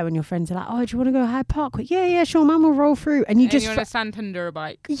you wear when your friends are like, oh, do you want to go Hyde Park? Yeah, sure, man, we'll roll through, and you And just you're on a Santander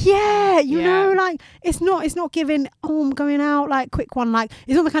bike. yeah, you Yeah. know, like it's not giving. Oh, I'm going out like quick one. Like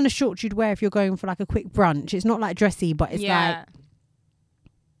it's not the kind of shorts you'd wear if you're going for like a quick brunch. It's not like dressy, but it's like.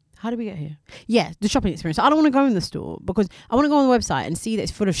 How did we get here? Yeah, the shopping experience. So I don't want to go in the store because I want to go on the website and see that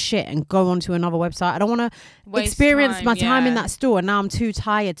it's full of shit and go on to another website. I don't want to Waste experience my time in yeah. that store, and now I'm too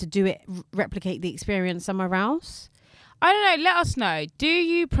tired to do it, replicate the experience somewhere else. I don't know. Let us know. Do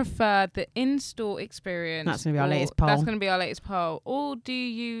you prefer the in-store experience? That's gonna be our or- latest poll. That's going to be our latest poll. Or do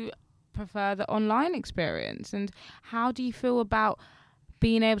you prefer the online experience? And how do you feel about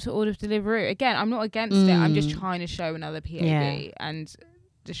being able to order delivery? Again, I'm not against it. I'm just trying to show another PAB, Yeah. and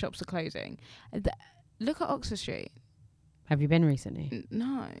the shops are closing. Look at Oxford Street. Have you been recently?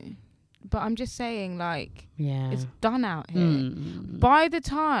 No, but I'm just saying, like, Yeah. it's done out here. By the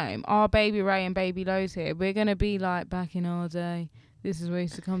time our Baby Ray and Baby Lowe's here, we're going to be like, back in our day, this is where we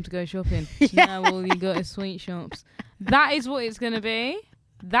used to come to go shopping. Now all you got is sweet shops. That is what it's going to be.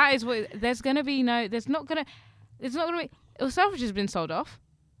 That is what there's going to be. There's not going to be. Selfridges has been sold off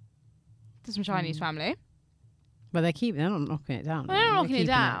to some Chinese family. But they're not knocking it down. Well, they're not knocking it keeping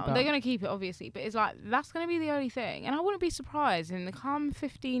down. but- They're going to keep it, obviously. But it's like, that's going to be the only thing. And I wouldn't be surprised in the come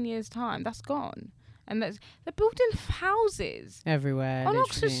 15 years' time, that's gone. And they're building houses everywhere on literally.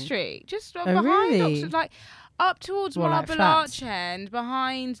 Oxford Street. Just Oh, behind really? Oxford, like up towards What, like Marble flats? Arch End,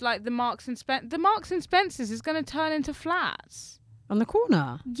 behind like the Marks and The Marks and Spencers is going to turn into flats. On the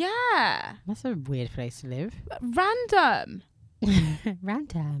corner. Yeah. That's a weird place to live. Random.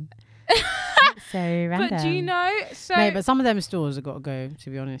 Random. So random. But do you know? So Mate, but some of them stores have got to go, to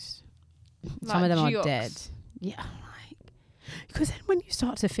be honest. Some of them Geox. are dead. Yeah, like, because then when you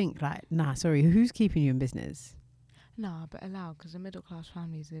start to think like, nah, sorry, who's keeping you in business? Nah, but allowed, because the middle class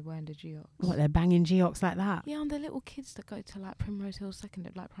families, they're wearing the Geox. What, they're banging Geox like that? Yeah, and the little kids that go to like Primrose Hill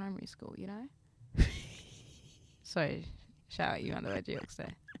Secondary, like primary school, you know? Sorry, shout out you on the word Geox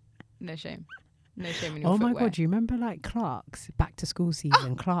there. No shame. No shame in your Oh my footwear. God, do you remember like Clark's, back to school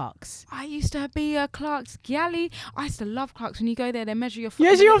season, Clark's? I used to be a Clark's galley. I used to love Clark's. When you go there, they measure your foot.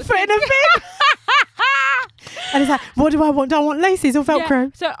 Yes, in a your little foot in a thing. And it's like, what do I want? Do I want laces or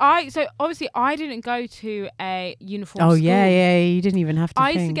Velcro? Yeah. So obviously I didn't go to a uniform Oh, school. yeah, you didn't even have to I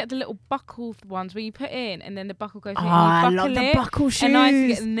used to think. get the little buckle ones where you put in and then the buckle goes in. I and you love buckle the it. buckle shoes. And I used to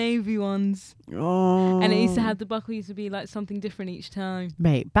get the navy ones. Oh. And it used to have the buckle used to be like something different each time.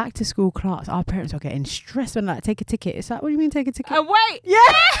 Mate, back to school Clark's, our parents are getting stressed when like, take a ticket. It's like, what do you mean take a ticket? And wait! Yeah.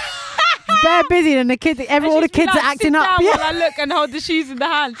 It's very busy and the kids, all the kids are acting up. Yeah. Yeah. While I look and hold the shoes in the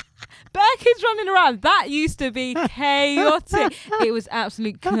hand. Bare kids running around. That used to be chaotic. It was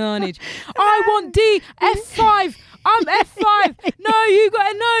absolute carnage. I want D, F5. I'm F5. No, you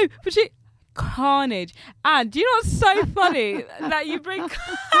got a no. But she, carnage. And do you know what's so funny? That you bring...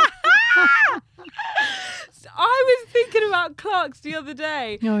 I was thinking about Clark's the other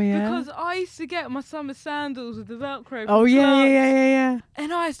day. Oh, yeah. Because I used to get my summer sandals with the Velcro. Oh, from yeah, Clark's. yeah.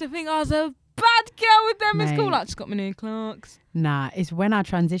 And I used to think I was a bad girl with them in school. Mate. Like, just got my new Clark's. Nah, it's when I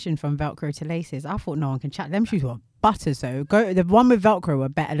transitioned from Velcro to laces. I thought no one can chat. Them shoes were butters though. The one with Velcro were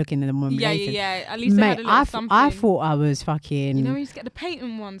better looking than the one with laces. Yeah. At least they had Mate, a little something. I thought I was fucking. You know, we used to get the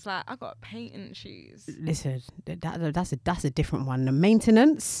patent ones. Like, I got patent shoes. Listen, that's a different one. The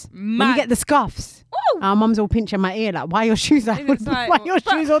maintenance. When Mad. you get the scuffs. Woo! Our mum's all pinching my ear like, why your shoes are It's like- why your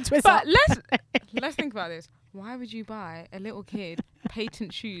shoes all twist up? But let's think about this. Why would you buy a little kid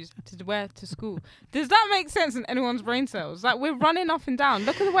patent shoes to wear to school? Does that make sense in anyone's brain cells? Like, we're running up and down.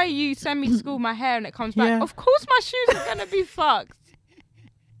 Look at the way you send me to school, my hair, and it comes back. Yeah. Of course my shoes are gonna be fucked.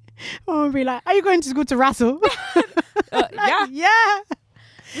 Mum would be like, are you going to school to wrestle? Yeah. Yeah.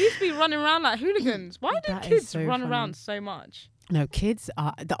 We used to be running around like hooligans. Why do That is kids so run funny. around so much? No, kids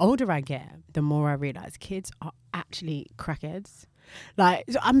are, the older I get, the more I realise kids are actually crackheads. Like,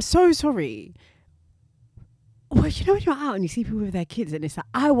 I'm so sorry. Well, you know when you're out and you see people with their kids and it's like,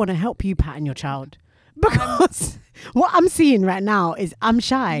 I want to help you pattern your child. Because what I'm seeing right now is I'm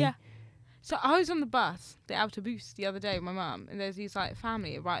shy. Yeah. So I was on the bus, the autobus, the other day with my mum, and there's these like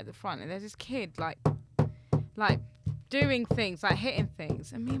family right at the front, and there's this kid like doing things, like hitting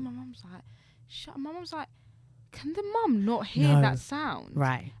things, and me and my mum's like, shut. My mum's like, can the mum not hear No. that sound?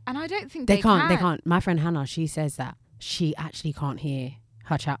 Right. And I don't think They they can't. They can't. My friend Hannah, she says that she actually can't hear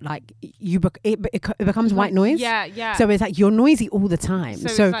her child. Like it becomes white noise. Yeah. So it's like you're noisy all the time. So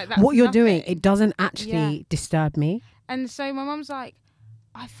So, it's like, that's what you're doing, nothing. it doesn't actually disturb me. And so my mum's like,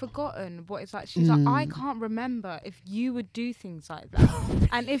 I've forgotten what it's like. She's like, I can't remember if you would do things like that.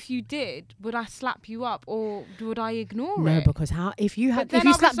 And if you did, would I slap you up or would I ignore it? No, because if you But then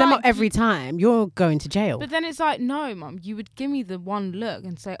I slap was them like, up every time, you're going to jail. But then it's like, no, Mum, you would give me the one look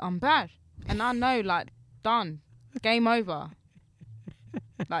and say, I'm bad. And I know, like, done. Game over.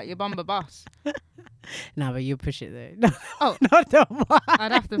 Like, your bumper bus. No, but you push it though. Oh. No,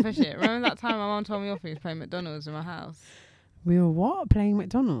 I'd have to push it. Remember that time my mum told me off we was playing McDonald's in my house? We were what? Playing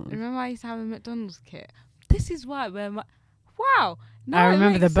McDonald's? Remember I used to have a McDonald's kit? This is why wow. No, I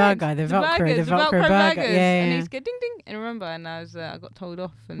remember it the makes burger, sense. the Velcro burger. burgers. Yeah, And yeah. he's go ding ding. And remember, and I got told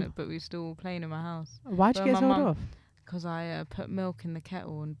off, but we were still playing in my house. Why'd you Well, get my told mum- off? Because I put milk in the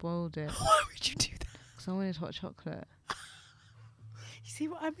kettle and boiled it. Why would you do that? Because I wanted hot chocolate. You see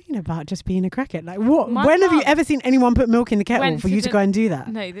what I mean about just being a crackhead? Like, what? My When have you mum ever seen anyone put milk in the kettle went for to you to the- go and do that?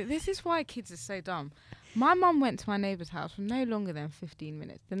 No, this is why kids are so dumb. My mum went to my neighbour's house for no longer than 15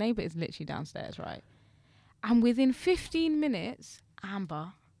 minutes. The neighbour is literally downstairs, right? And within 15 minutes,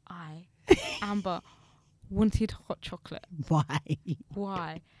 Amber wanted hot chocolate.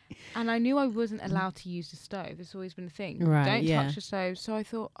 Why? And I knew I wasn't allowed to use the stove. It's always been a thing. Right, Don't yeah. touch the stove. So I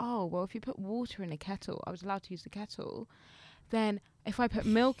thought, oh, well, if you put water in a kettle, I was allowed to use the kettle. Then if I put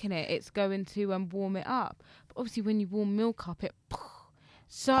milk in it, it's going to warm it up. But obviously when you warm milk up, it...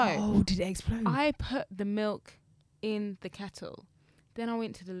 So Oh, did it explode? I put the milk in the kettle. Then I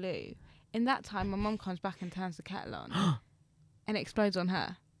went to the loo. In that time, my mum comes back and turns the kettle on. And it explodes on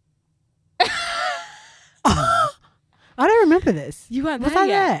her. I don't remember this. You weren't Was there I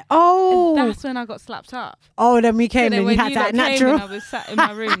yet. there? Oh. And that's when I got slapped up. Oh, then we came So then and when you had you to lot act came natural. and I was sat in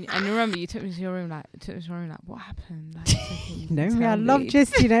my room, and remember you took me to your room, like what happened? Like, it's okay, you No, can me, I tell love me.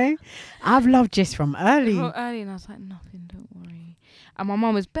 gist, you know. I've loved gist from early. Well, early, and I was like, nothing, don't worry. And my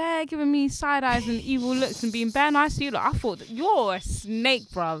mum was bare giving me side eyes and evil looks and being bare nice to you. Like, I thought that you're a snake,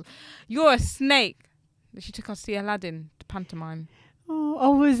 bruv. You're a snake. But she took us to see Aladdin, the pantomime.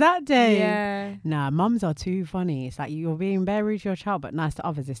 Oh, was that day? Yeah. Nah, mums are too funny. It's like you're being very rude to your child, but nice to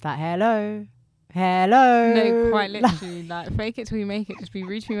others. It's like, hello. No, quite literally. Like, fake it till you make it. Just be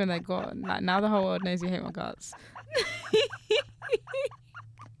rude to me when they're gone. Like, now the whole world knows you hate my guts.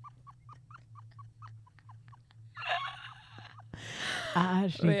 I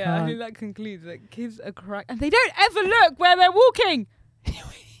actually I can't. think that concludes that kids are crack. And they don't ever look where they're walking.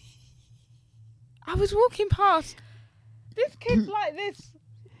 I was walking past. This kid's like this.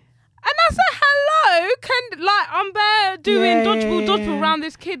 And I said, hello. I'm there doing Yeah, dodgeball yeah. around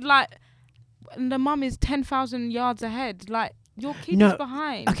this kid. Like, and the mum is 10,000 yards ahead. Like, your kid No, is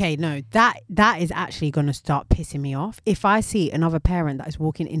behind. Okay, no, that is actually going to start pissing me off. If I see another parent that is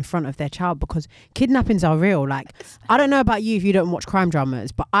walking in front of their child, because kidnappings are real. Like, I don't know about you if you don't watch crime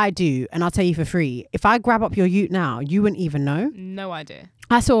dramas, but I do. And I'll tell you for free, if I grab up your ute now, you wouldn't even know. No idea.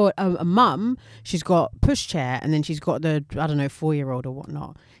 I saw a mum, she's got pushchair and then she's got the, 4-year-old or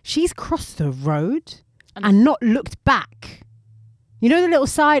whatnot. She's crossed the road and not looked back. You know, the little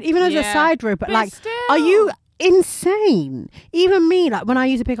side, even though there's a side road, but like, still. are you insane? Even me, like when I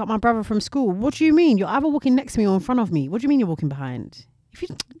used to pick up my brother from school, what do you mean? You're either walking next to me or in front of me. What do you mean you're walking behind? If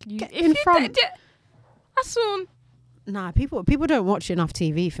you get in front. That's all. Nah, people don't watch enough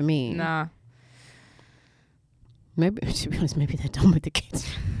TV for me. Nah. Maybe, to be honest, maybe they're done with the kids.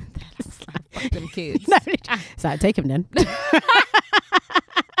 Fuck them kids. No, it's like, take them then.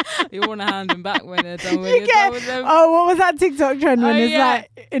 You want to hand them back when they're done with, You get- done with them. Oh, what was that TikTok trend when Oh, it's yeah.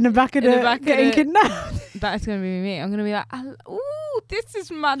 like in the back of In the, the back of getting the- kidnapped? That's going to be me. I'm going to be like, ooh, this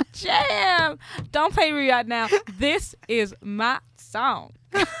is my jam. Don't play me right now. This is my song.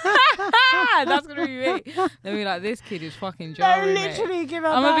 That's going to be me. They'll be like, this kid is fucking jarring, mate. literally give her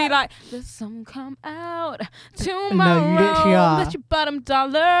I'm going to be back. like, the sun come out tomorrow. you literally are. That's your bottom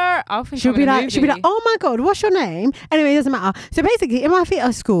dollar. I'll think She'll I'm be in a like, movie. oh my God, what's your name? Anyway, it doesn't matter. So basically, in my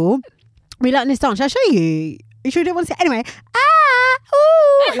theatre school, we learned this dance. Shall I show you? You sure you don't want to see it? Anyway,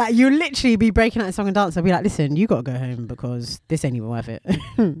 ooh. Like, you literally be breaking out the song and dance. I'll be like, listen, you got to go home because this ain't even worth it.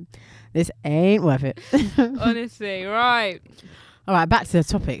 This ain't worth it. Honestly, right. All right, back to the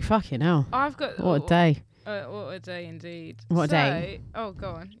topic. Fucking hell. I've got... What a day. What a day indeed. What a So- day. Oh, go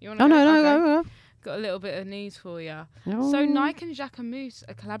on. You want Oh, no, Okay. go. Got a little bit of news for you. Oh. So Nike and Jacquemus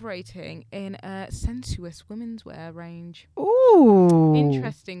are collaborating in a sensuous women's wear range. Ooh.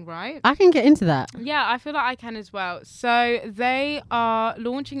 Interesting, right? I can get into that. Yeah, I feel like I can as well. So they are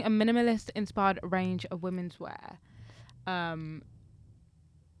launching a minimalist-inspired range of women's wear,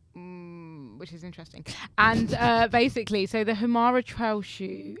 which is interesting. And basically, so the Humara trail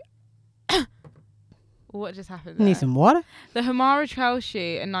shoe. What just happened there? Need some water? The Humara trail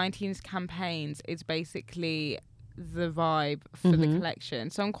shoe and 19's campaigns is basically the vibe for the collection.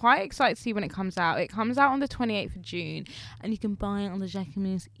 So I'm quite excited to see when it comes out. It comes out on the 28th of June, and you can buy it on the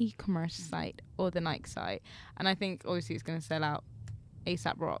Jacquemus e-commerce site or the Nike site. And I think obviously it's going to sell out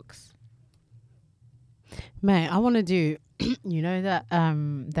ASAP rocks. Mate, I want to do, you know that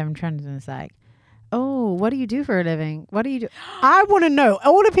them trends and it's like, oh, what do you do for a living? What do you do? I want to know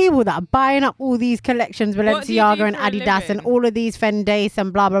all the people that are buying up all these collections, Balenciaga and Adidas and all of these Fendace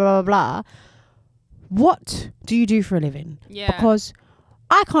and blah, blah, blah, blah. What do you do for a living? Yeah. Because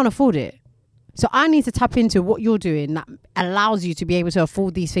I can't afford it. So I need to tap into what you're doing that allows you to be able to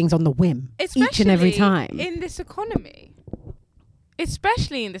afford these things on the whim each and every time. In this economy.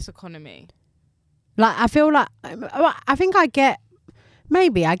 Especially in this economy. Like, I feel like, I think I get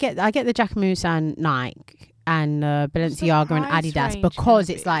the Jacquemus and Nike and Balenciaga and Adidas because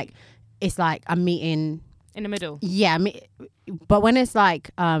it's like I'm meeting in the middle. Yeah, but when it's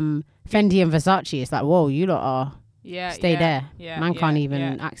like Fendi and Versace, it's like, whoa, you lot are stay there. Yeah, man can't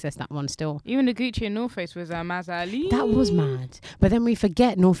even access that one still. Even the Gucci and North Face was Mazali. That was mad. But then we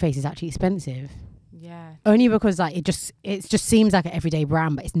forget North Face is actually expensive. Yeah. Only because like it just seems like an everyday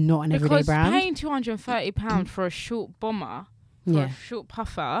brand, but it's not an everyday brand. Because paying £230 for a short bomber, for a short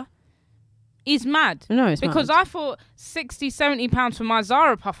puffer, is mad. No, it's because mad. I thought £60-70 for my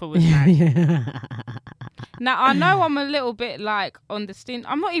Zara puffer was mad. Now I know I'm a little bit like on the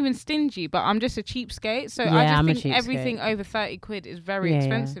I'm not even stingy, but I'm just a cheapskate. So I just think everything over 30 quid is very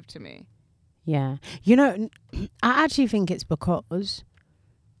expensive to me. Yeah, you know, I actually think it's because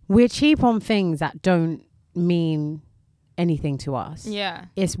we're cheap on things that don't mean anything to us. Yeah.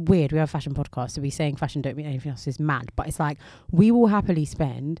 It's weird. We have a fashion podcast, so we saying fashion don't mean anything else is mad. But it's like, we will happily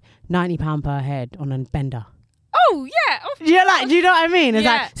spend £90 per head on a bender. Oh, yeah. Do you know what I mean? It's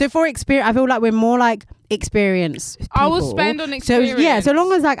like, so for experience, I feel like we're more like experienced people. I will spend on experience. So, so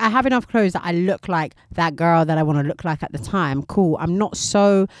long as like I have enough clothes that I look like that girl that I want to look like at the time, cool. I'm not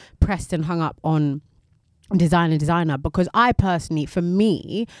so pressed and hung up on designer, because I personally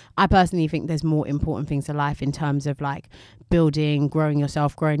think there's more important things to life in terms of like building, growing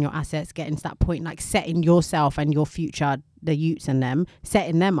yourself, growing your assets, getting to that point, like setting yourself and your future, the youths and them,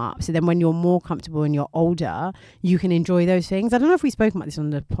 setting them up. So then when you're more comfortable and you're older, you can enjoy those things. I don't know if we spoke about this on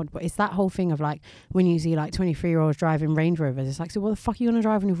the pod, but it's that whole thing of like when you see like 23-year-olds driving Range Rovers, it's like, so what the fuck are you gonna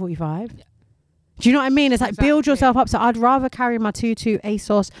drive when you're 45? Do you know what I mean? It's like, build yourself up. So I'd rather carry my tutu,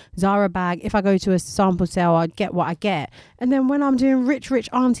 ASOS, Zara bag. If I go to a sample sale, I'd get what I get. And then when I'm doing rich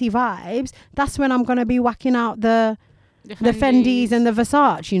auntie vibes, that's when I'm going to be whacking out the Fendis and the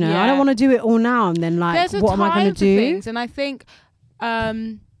Versace, you know. I don't want to do it all now and then like, what am I going to do? Things, and I think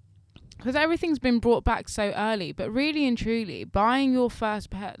because everything's been brought back so early, but really and truly, buying your first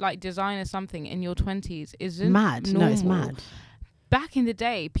like designer something in your 20s isn't mad. Normal. No, it's mad. Back in the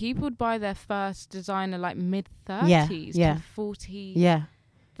day, people would buy their first designer like mid-30s to 40. Yeah.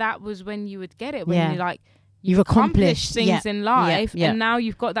 That was when you would get it. When you've accomplished things in life, and now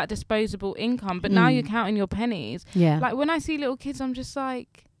you've got that disposable income, but now you're counting your pennies. Yeah. Like when I see little kids, I'm just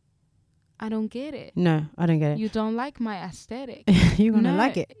like, I don't get it. No, I don't get it. You don't like my aesthetic. You're going to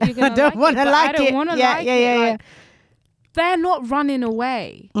like it. I don't want to like it. I don't want to like it. Yeah. Like, they're not running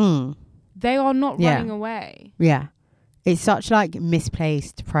away. They are not running away. Yeah. It's such like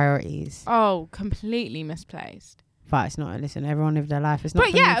misplaced priorities. Oh, completely misplaced. But it's not. Listen, everyone live their life. It's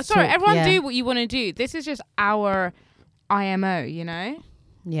not. But everyone do what you want to do. This is just our IMO, you know?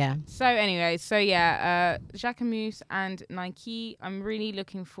 Yeah. So anyway, Jacquemus and Nike. I'm really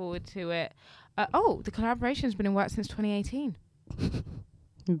looking forward to it. The collaboration's been in work since 2018.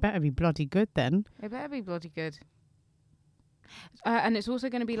 It better be bloody good then. It better be bloody good. And it's also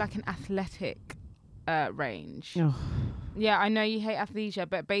going to be like an athletic range. Oh. Yeah, I know you hate athleisure,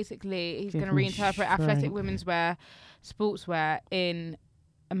 but basically he's going to reinterpret athletic women's wear, sportswear in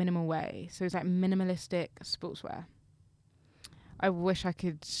a minimal way. So it's like minimalistic sportswear. I wish I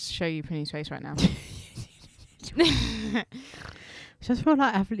could show you Prinny's face right now. Just feel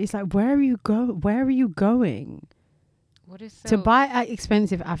like athletes. Like, where are you going? What is to buy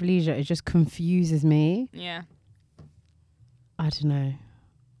expensive athleisure? It just confuses me. Yeah. I don't know.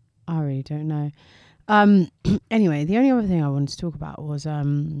 I really don't know. Anyway, the only other thing I wanted to talk about was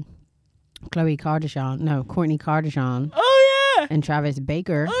Kourtney Kardashian. Oh yeah. And Travis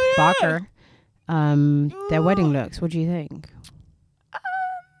Barker. Their wedding looks. What do you think?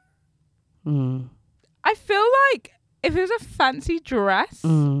 I feel like if it was a fancy dress,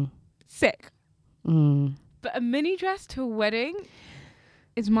 sick. But a mini dress to a wedding,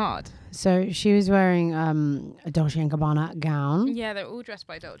 It's mad. So she was wearing a Dolce & Gabbana gown. Yeah, they're all dressed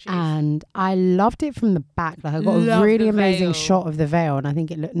by Dolce. And I loved it from the back. Like, I got Love a really the amazing veil. shot of the veil, and I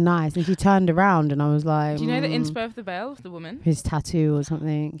think it looked nice. And she turned around, and I was like, Do you know the inspo of the veil of the woman? his tattoo or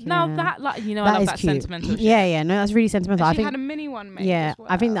something. No, yeah. that like I That love is that cute. sentimental shit. Yeah, no, that's really sentimental. And I she think had a mini one made. yeah, as well.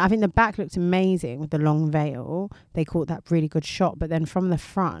 I think the back looked amazing with the long veil. They caught that really good shot, but then from the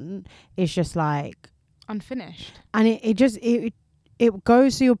front, it's just like unfinished. and it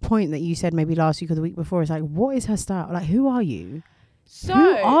goes to your point that you said maybe last week or the week before. It's like, what is her style? Like, who are you? So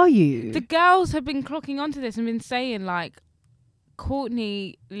who are you? the girls have been clocking onto this and been saying like,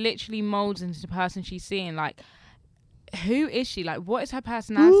 Courtney literally molds into the person she's seeing. Like, who is she? Like, what is her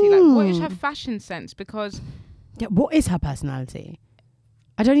personality? Like, what is her fashion sense? Because Yeah, what is her personality?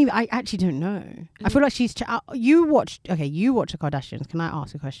 I actually don't know. I feel like she's you watch the Kardashians. Can I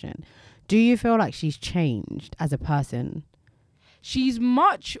ask a question? Do you feel like she's changed as a person? she's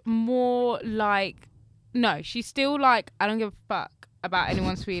much more like, no, she's still like, I don't give a fuck about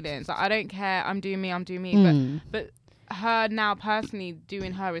anyone's feelings. Like, I don't care. I'm doing me. But her now personally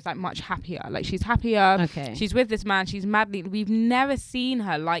doing her is like much happier. Like, she's happier. Okay. She's with this man. She's madly. We've never seen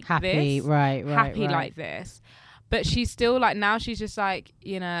her like Happy, this. right. Happy like this. But she's still like, now she's just like,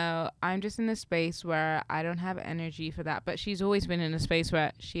 you know, I'm just in a space where I don't have energy for that. But she's always been in a space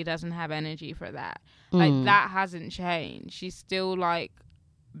where she doesn't have energy for that. Like, that hasn't changed. She's still like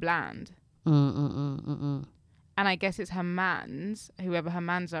bland. And I guess it's her mans, whoever her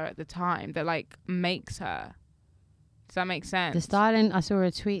mans are at the time, that like makes her. Does that make sense? The styling, I saw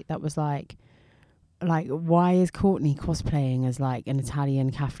a tweet that was like, why is Courtney cosplaying as like an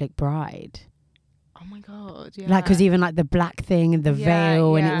Italian Catholic bride? Oh my God. Yeah. Like, because even like the black thing and the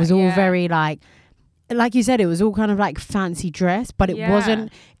veil, and it was all very like you said, it was all kind of like fancy dress, but it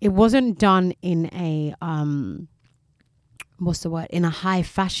wasn't done in a what's the word, in a high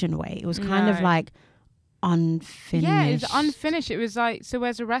fashion way. It was kind of like unfinished. Yeah, it was unfinished. It was like, so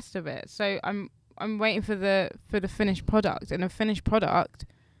where's the rest of it? So I'm waiting for the finished product, and the finished product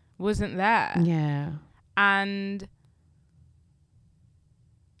wasn't there. Yeah. And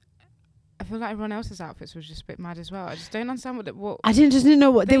I feel like everyone else's outfits was just a bit mad as well. I just don't understand what I didn't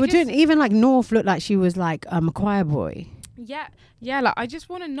know what they were doing. Even like North looked like she was like a choir boy. Yeah, like, I just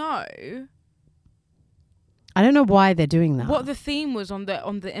want to know I don't know why they're doing that. what the theme was on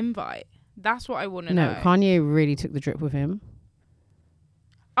the invite. That's what I want to know. No, Kanye really took the drip with him.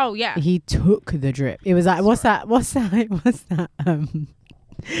 Oh yeah. He took the drip. It was like, what's that?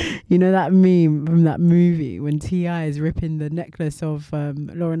 You know that meme from that movie when T.I. is ripping the necklace of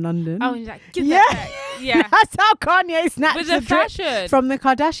Lauren London? Oh, and he's like, give that back. Yeah. That's how Kanye snatched With the the drip fashion from the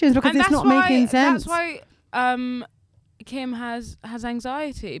Kardashians, because And it's not making sense. That's why Kim has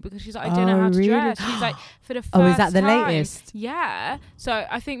anxiety, because she's like, I don't know how to dress. She's like, for the first time. Oh, is that the latest? Yeah. So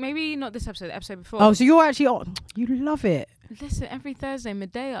I think maybe not this episode, the episode before. Oh, so you're actually you love it. Listen, every Thursday,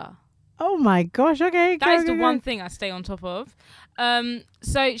 Medea. Oh my gosh, okay. That is the one thing I stay on top of.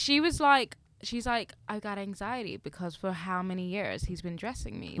 So she's like, I've got anxiety because for how many years he's been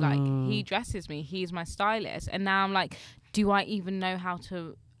dressing me. Like, he dresses me, he's my stylist. And now I'm like, do I even know how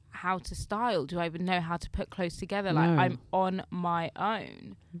to style? Do I even know how to put clothes together? Like, I'm on my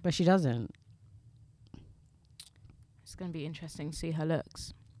own. But she doesn't. It's going to be interesting to see her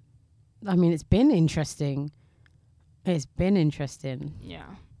looks. I mean, it's been interesting. Yeah.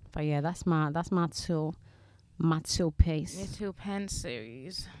 But yeah, that's my two piece. Little Pen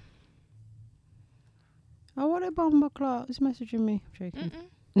series. Oh, what a bomber clock. Who's messaging me? I'm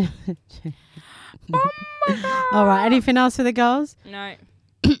joking. All right, anything else for the girls? No.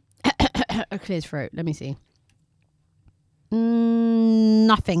 A clear throat. Let me see.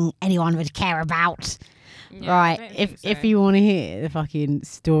 Nothing anyone would care about. Yeah, Right. If you want to hear the fucking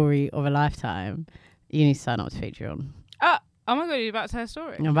story of a lifetime, you need to sign up to Patreon. Oh my God, you're about to tell a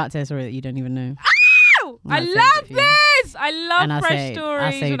story. I'm about to tell a story that you don't even know. Oh, I love this. I love fresh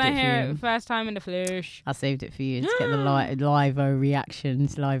stories when I it for hear you. it first time in the flesh. I saved it for you to get the live-o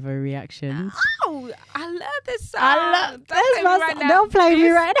reactions. Oh, I love this song. I love Don't play me right now. Don't play me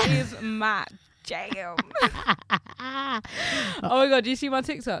right now. This is my jam. Oh my God, do you see my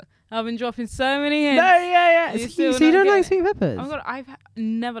TikTok? I've been dropping so many hints. No, yeah. You So still you not don't get like it? sweet peppers? Oh my God, I've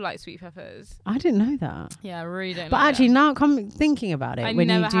never liked sweet peppers. I didn't know that. Yeah, I really don't. But like actually, them. now come thinking about it, I when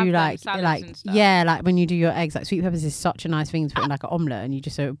never you do have them, like salads and stuff. yeah, like when you do your eggs, like sweet peppers is such a nice thing to put in like an omelette, and you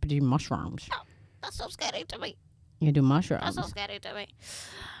just do mushrooms. Oh, that's so scary to me. You do mushrooms. That's so scary to me.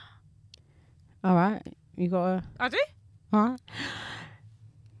 All right, you got a. I do. All right.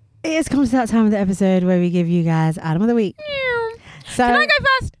 It has come to that time of the episode where we give you guys Adam of the Week. So Can I go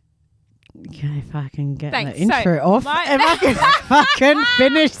first? Okay, if I can get Thanks. the intro So, off. If I can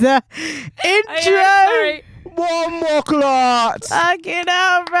finish the intro. Sorry. One more clot. Fucking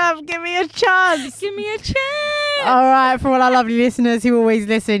hell, bruv. Give me a chance. Give me a chance. All right, for all our lovely listeners who always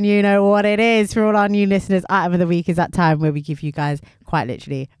listen, you know what it is. For all our new listeners, item of the week is that time where we give you guys quite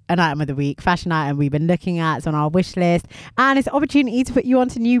literally an item of the week, fashion item we've been looking at. It's on our wish list, and it's an opportunity to put you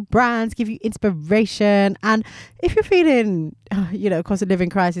onto new brands, give you inspiration. And if you're feeling, cost of living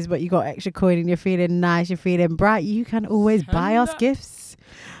crisis, but you got extra coin and you're feeling nice, you're feeling bright, you can always buy us gifts.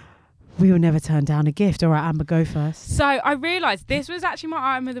 We will never turn down a gift. All right, Amber, go first. So I realised this was actually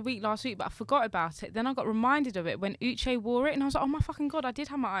my item of the week last week, but I forgot about it. Then I got reminded of it when Uche wore it, and I was like, oh my fucking God, I did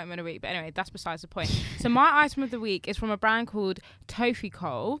have my item of the week. But anyway, that's besides the point. So my item of the week is from a brand called Tofu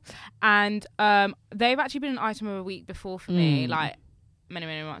Cole, and they've actually been an item of the week before for me, like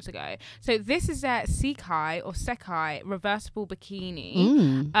many months ago. So this is their Sekai or Sekai reversible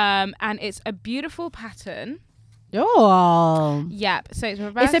bikini, and it's a beautiful pattern. Oh, Yep. So it's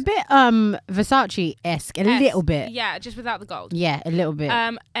reversible. it's a bit Versace-esque, a little bit. Yeah, just without the gold. Yeah, a little bit.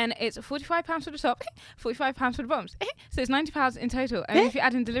 And it's £45 for the top, £45 for the bottoms. So it's £90 in total. And if you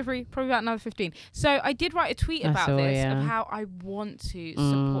add in delivery, probably about another 15. So I did write a tweet about this of how I want to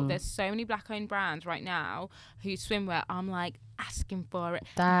support. There's so many black-owned brands right now who swimwear. I'm like asking for it,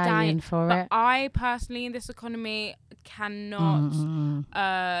 dying for but it. I personally, in this economy, cannot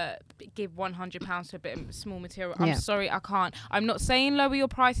give £100 to a bit of small material. I'm sorry, I can't. I'm not saying lower your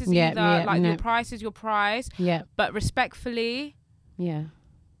prices either. Your price is your price. Yeah. But respectfully, I'm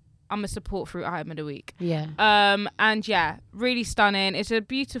a support through item of the week. Yeah. And yeah, really stunning. It's a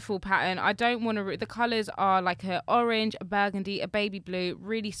beautiful pattern. I don't want to. The colours are like a orange, a burgundy, a baby blue.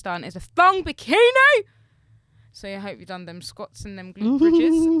 Really stunning. It's a thong bikini. So I hope you've done them squats and them glute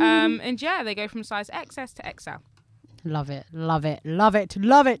bridges. And yeah, they go from size XS to XL. Love it, love it, love it,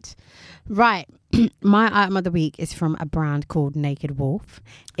 love it. Right. My item of the week is from a brand called Naked Wolf.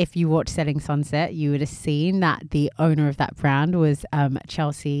 If you watch Selling Sunset, you would have seen that the owner of that brand was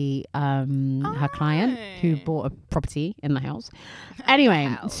Chelsea, her client, who bought a property in the house.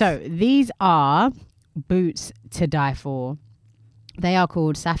 Anyway, so these are boots to die for. They are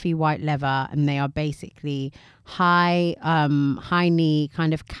called Safi White Leather, and they are basically high knee,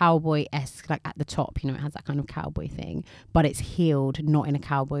 kind of cowboy-esque, like at the top, it has that kind of cowboy thing, but it's heeled, not in a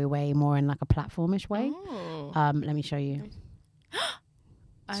cowboy way, more in like a platformish way. Let me show you.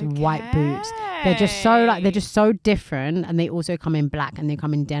 Some white boots. They're just so different, and they also come in black and they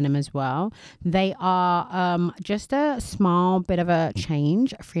come in denim as well. They are just a small bit of a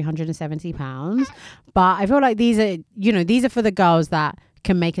change, £370. But I feel like these are for the girls that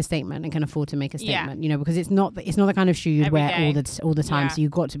can make a statement and can afford to make a statement, because it's not the kind of shoe you'd wear all the time. So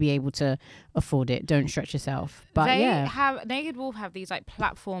you've got to be able to afford it. Don't stretch yourself. But Naked Wolf have these like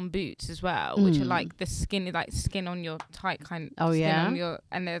platform boots as well, which are like the skin on your tight kind.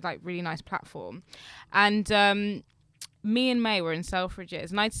 And they're like really nice platform. And me and May were in Selfridges,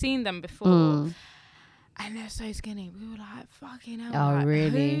 and I'd seen them before. And they're so skinny. We were like, fucking hell. Oh, like,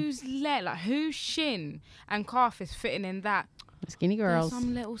 really? Whose shin and calf is fitting in that? Skinny girls. There's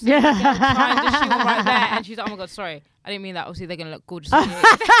some little skinny girl trying to shoot right there. And she's like, oh my God, sorry. I didn't mean that. Obviously, they're going to look gorgeous. I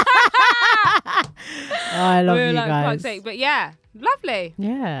love you guys. Fuck's sake. But yeah, lovely.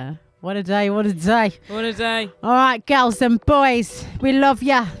 Yeah. What a day. What a day. What a day. All right, girls and boys. We love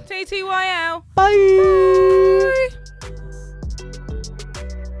ya. TTYL. Bye. Bye.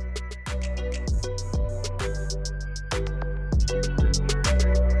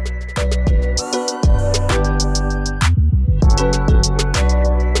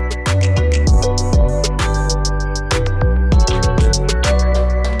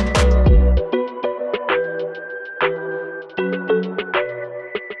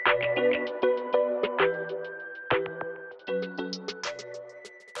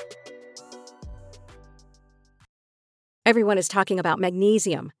 Everyone is talking about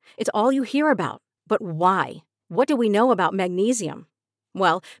magnesium. It's all you hear about. But why? What do we know about magnesium?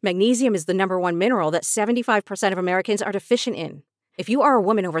 Well, magnesium is the #1 mineral that 75% of Americans are deficient in. If you are a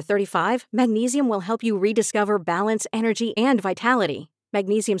woman over 35, magnesium will help you rediscover balance, energy, and vitality.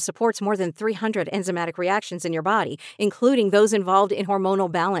 Magnesium supports more than 300 enzymatic reactions in your body, including those involved in hormonal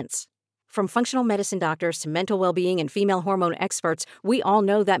balance. From functional medicine doctors to mental well-being and female hormone experts, we all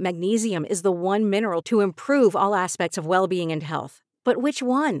know that magnesium is the one mineral to improve all aspects of well-being and health. But which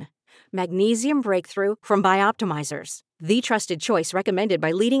one? Magnesium Breakthrough from Bioptimizers, the trusted choice recommended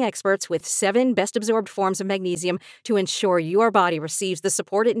by leading experts with 7 best-absorbed forms of magnesium to ensure your body receives the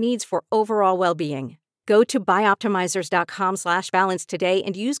support it needs for overall well-being. Go to bioptimizers.com/balance today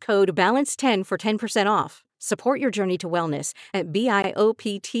and use code BALANCE10 for 10% off. Support your journey to wellness at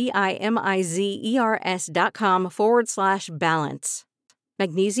BIOPTIMIZERS.com/balance.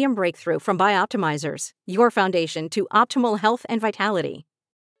 Magnesium Breakthrough from Bioptimizers, your foundation to optimal health and vitality.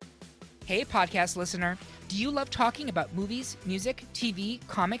 Hey, podcast listener. Do you love talking about movies, music, TV,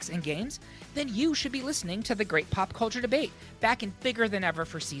 comics, and games? Then you should be listening to The Great Pop Culture Debate, back and bigger than ever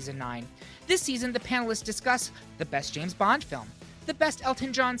for Season 9. This season, the panelists discuss the best James Bond film, the best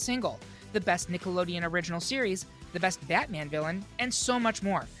Elton John single, the best Nickelodeon original series, the best Batman villain, and so much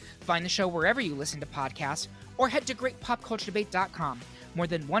more. Find the show wherever you listen to podcasts, or head to greatpopculturedebate.com. More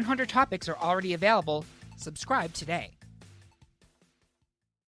than 100 topics are already available. Subscribe today.